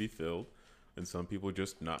position to be filled, and some people are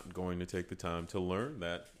just not going to take the time to learn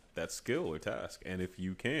that skill or task. And if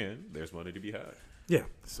you can, there's money to be had. Yeah.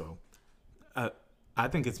 So I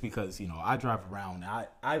think it's because, you know, I drive around.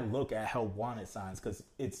 I look at help wanted signs because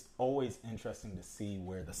it's always interesting to see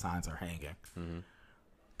where the signs are hanging.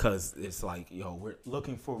 Because it's like, yo, we're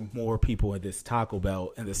looking for more people at this Taco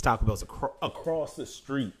Bell, and this Taco Bell's across the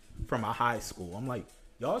street from a high school. I'm like,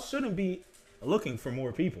 y'all shouldn't be looking for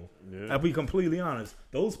more people. Yeah. I'll be completely honest.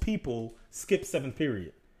 Those people skip 7th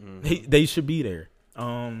period. They should be there.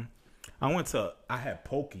 I had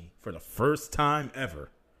poke for the first time ever.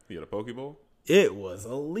 You had a poke bowl? It was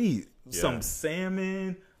elite. Yeah. Some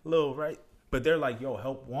salmon, little right. But they're like, yo,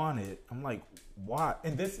 help wanted. I'm like, why?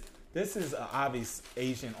 And this is an obvious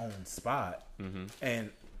Asian-owned spot.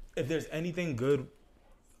 And if there's anything good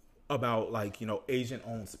about, like, you know,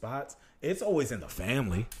 Asian-owned spots, it's always in the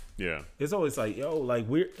family. Yeah. It's always like, yo, like,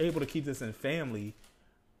 we're able to keep this in family.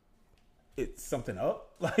 It's something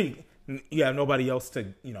up. Like, you have nobody else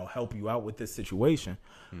to, you know, help you out with this situation.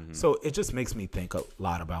 So it just makes me think a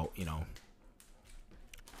lot about, you know,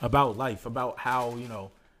 about life, about how, you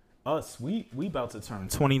know, us, we about to turn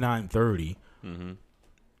 29, 30.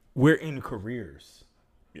 We're in careers.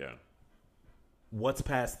 Yeah. What's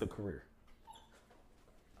past the career?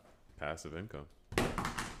 Passive income.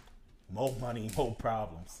 More money, more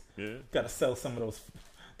problems. Yeah. Got to sell some of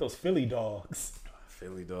those Philly dogs.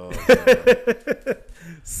 Philly dogs.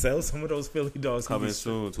 Sell some of those Philly dogs. Coming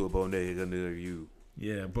soon to a bodega near you.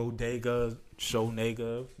 Yeah, Bodega,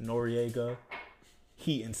 Shonega, Noriega,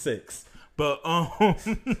 Heat and Six. But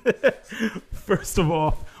first of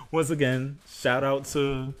all, once again, shout out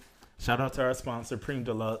to our sponsor, Prime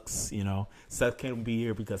Deluxe. You know, Seth can't be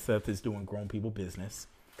here because Seth is doing grown people business.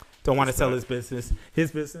 Don't want to sell his business.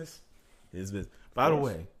 His business. By the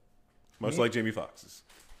way, much like Jamie Foxx's.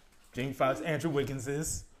 Jamie Foxx, Andrew Wiggins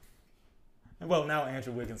is. Well, now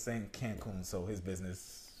Andrew Wiggins saying Cancun, so his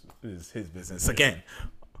business is his business again.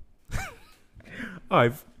 All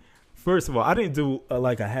right. First of all, I didn't do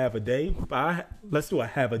like a half a day, but let's do a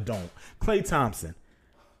half a don't. Klay Thompson.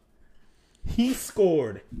 He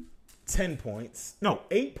scored 10 points. No,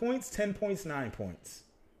 8 points, 10 points, 9 points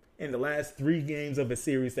in the last 3 games of a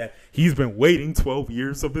series that he's been waiting 12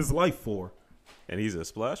 years of his life for. And he's a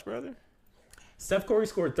splash brother? Steph Curry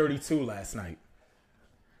scored 32 last night.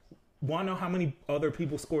 Want to know how many other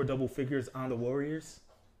people scored double figures on the Warriors?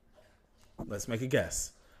 Let's make a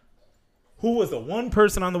guess. Who was the one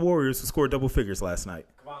person on the Warriors who scored double figures last night?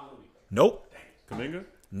 Kevon Looney. Nope. Kuminga?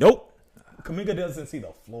 Nope. Kuminga doesn't see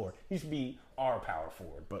the floor. He should be our power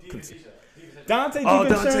forward. But Dante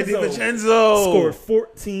DiVincenzo scored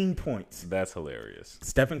 14 points. That's hilarious.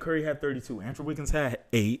 Stephen Curry had 32. Andrew Wiggins had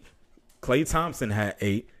 8. Klay Thompson had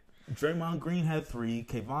 8. Draymond Green had 3.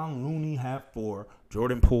 Kevon Looney had 4.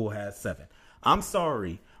 Jordan Poole had 7. I'm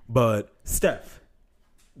sorry, but Steph,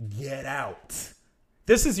 get out.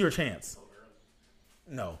 This is your chance.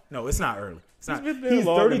 No, it's not early. It's not. He's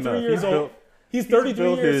 33 years old. He's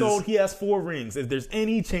 33 years old. He has 4 rings. If there's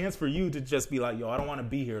any chance for you to just be like, yo, I don't want to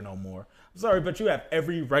be here no more. I'm sorry, but you have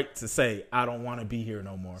every right to say, I don't want to be here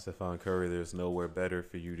no more. Stephen Curry, there's nowhere better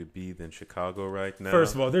for you to be than Chicago right now.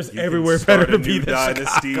 First of all, there's everywhere better to be than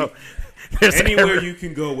dynasty. Chicago. Anywhere you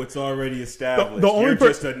can go, it's already established. You're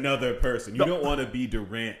just another person. You don't want to be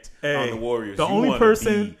Durant on the Warriors. The you only want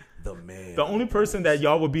person, to be the man. The only person that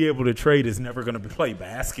y'all would be able to trade is never going to play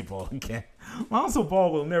basketball again. Lonzo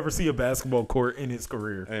Ball will never see a basketball court in his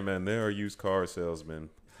career. Hey, man, there are used car salesmen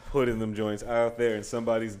putting them joints out there, and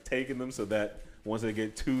somebody's taking them so that once they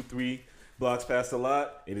get 2-3 blocks past the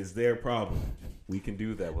lot, it is their problem. We can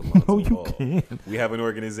do that with Lonzo Ball. Can't. We have an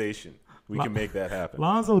organization. We can make that happen.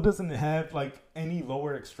 Lonzo doesn't have like any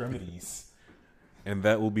lower extremities. And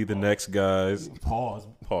that will be the next guy's Pause.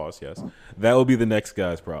 yes. That will be the next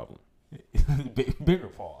guy's problem. Bigger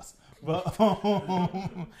pause. But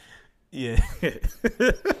yeah.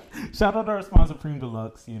 Shout out to our sponsor, Prime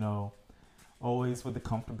Deluxe. You know, always with the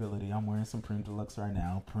comfortability. I'm wearing some Prime Deluxe right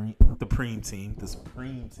now. The Prime team. The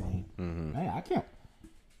Supreme team. Mm-hmm. Man, I can't.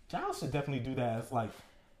 Y'all should definitely do that as like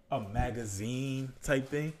a magazine type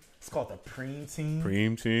thing. It's called the Prime team.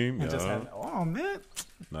 Prime team, And just yeah. have, oh man.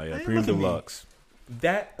 No, yeah, Man, Prime look at me. Deluxe.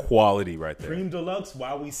 That Quality right there. Prime Deluxe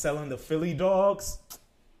while we selling the Philly dogs.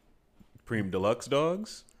 Prime Deluxe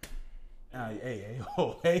dogs? Hey,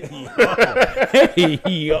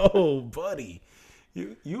 yo, buddy.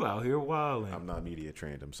 You out here wilding. I'm not media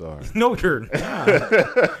trained, I'm sorry. No, you're not.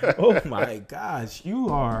 Oh my gosh. You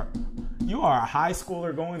are a high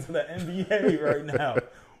schooler going to the NBA right now.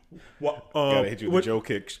 What, Gotta hit you with a Joe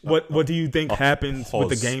kick. What do you think happened with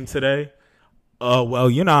the game today? Well,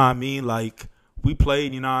 you know what I mean? Like, we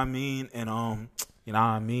played, you know what I mean? And, you know what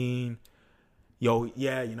I mean? Yo,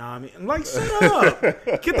 yeah, you know what I mean? Like, shut up.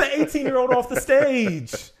 Get the 18-year-old off the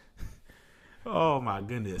stage. Oh, my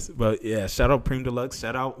goodness. But, yeah, shout out Prime Deluxe.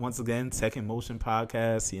 Shout out, once again, Tech in Motion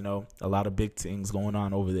Podcast. You know, a lot of big things going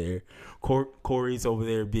on over there. Corey's over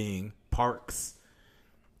there being Parks.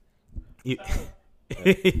 And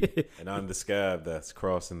I'm the scab that's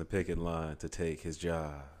crossing the picket line to take his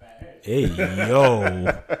job. Hey,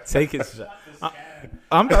 yo. Take his job.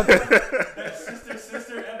 I'm about to... That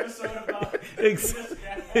sister episode about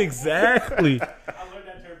Exactly. I learned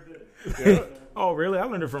that term too. Oh, really? I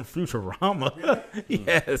learned it from Futurama.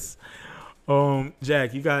 Yes.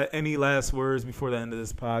 Jack, you got any last words before the end of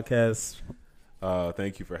this podcast?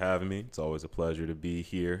 Thank you for having me. It's always a pleasure to be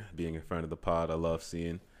here, being in front of the pod. I love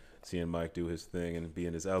seeing Mike do his thing and be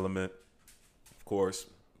in his element. Of course,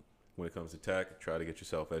 when it comes to tech, try to get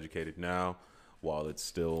yourself educated now while it's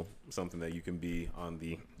still something that you can be on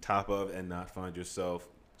the top of and not find yourself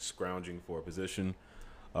scrounging for a position.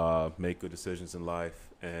 Make good decisions in life,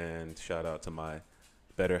 and shout out to my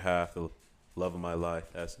better half, the love of my life,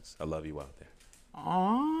 Essence. I love you out there.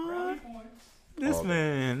 Aww. This All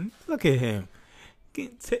man, look at him.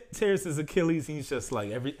 Tears his Achilles, and he's just like,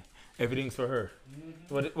 everything's for her.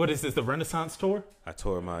 What is this, the Renaissance tour? I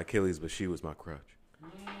tore my Achilles, but she was my crutch.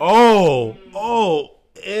 Oh,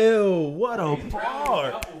 Ew, what a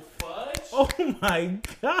bar. Apple fudge. Oh my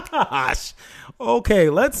gosh. Okay,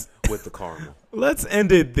 let's with the caramel.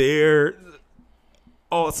 end it there.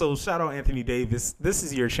 Also, shout out Anthony Davis. This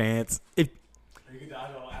is your chance. You can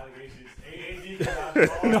dodge all allegations. AD can dodge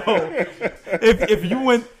all No.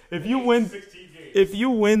 allegations. If you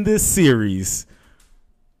win this series,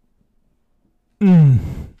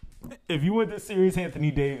 if you win this series,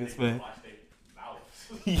 Anthony Davis, man. Watch they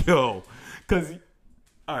mouths. Yo, because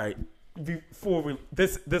all right, before we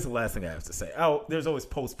this is the last thing I have to say. Oh, there's always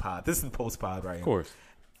post pod. This is post pod right Of course.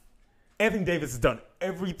 Anthony Davis has done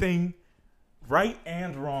everything right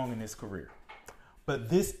and wrong in his career, but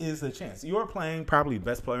this is the chance. You're playing probably the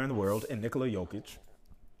best player in the world in Nikola Jokic.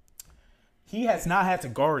 He has not had to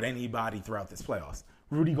guard anybody throughout this playoffs.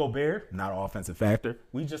 Rudy Gobert, not an offensive factor.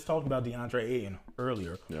 We just talked about DeAndre Ayton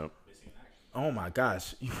earlier. Yep. Oh my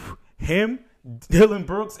gosh, him, Dylan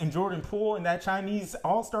Brooks, and Jordan Poole in that Chinese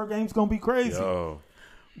All-Star game's gonna be crazy. Yo,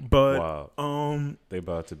 But wow. They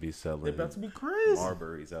about to be selling. they're about to be crazy.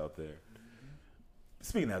 Marbury's out there.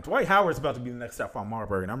 Speaking of that, Dwight Howard's about to be the next step on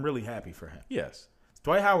Marbury, and I'm really happy for him. Yes.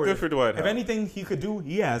 Dwight Howard. Good for Dwight If Howard. anything he could do,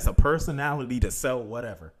 he has a personality to sell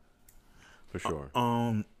whatever. For sure.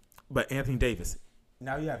 But Anthony Davis,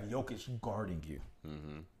 now you have Jokic guarding you.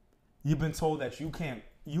 You've been told that you can't.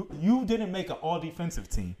 You didn't make an all-defensive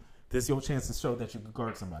team. This is your chance to show that you could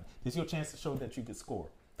guard somebody. This is your chance to show that you could score.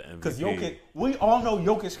 Because MVP. Jokic, we all know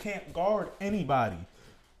Jokic can't guard anybody.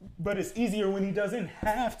 But it's easier when he doesn't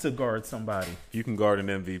have to guard somebody. You can guard an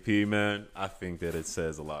MVP, man. I think that it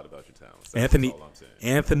says a lot about your talents. That's Anthony all I'm saying.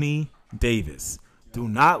 Anthony Davis. Do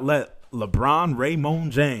not let LeBron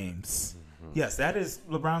Raymond James. Yes, that is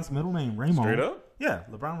LeBron's middle name, Raymond. Straight up? Yeah,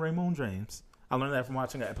 LeBron Raymond James. I learned that from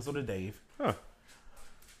watching an episode of Dave. Huh.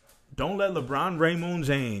 Don't let LeBron Raymond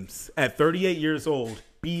James, at 38 years old,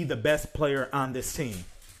 be the best player on this team.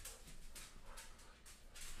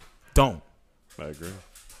 Don't. I agree.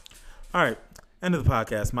 All right, end of the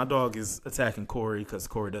podcast. My dog is attacking Corey because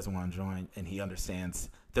Corey doesn't want to join, and he understands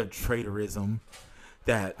the traitorism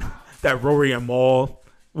that Rory and Maul,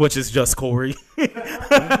 which is just Corey,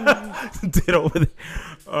 did over there.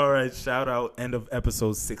 All right, shout out. End of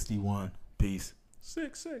episode 61. Peace.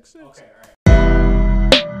 666. Okay, all right.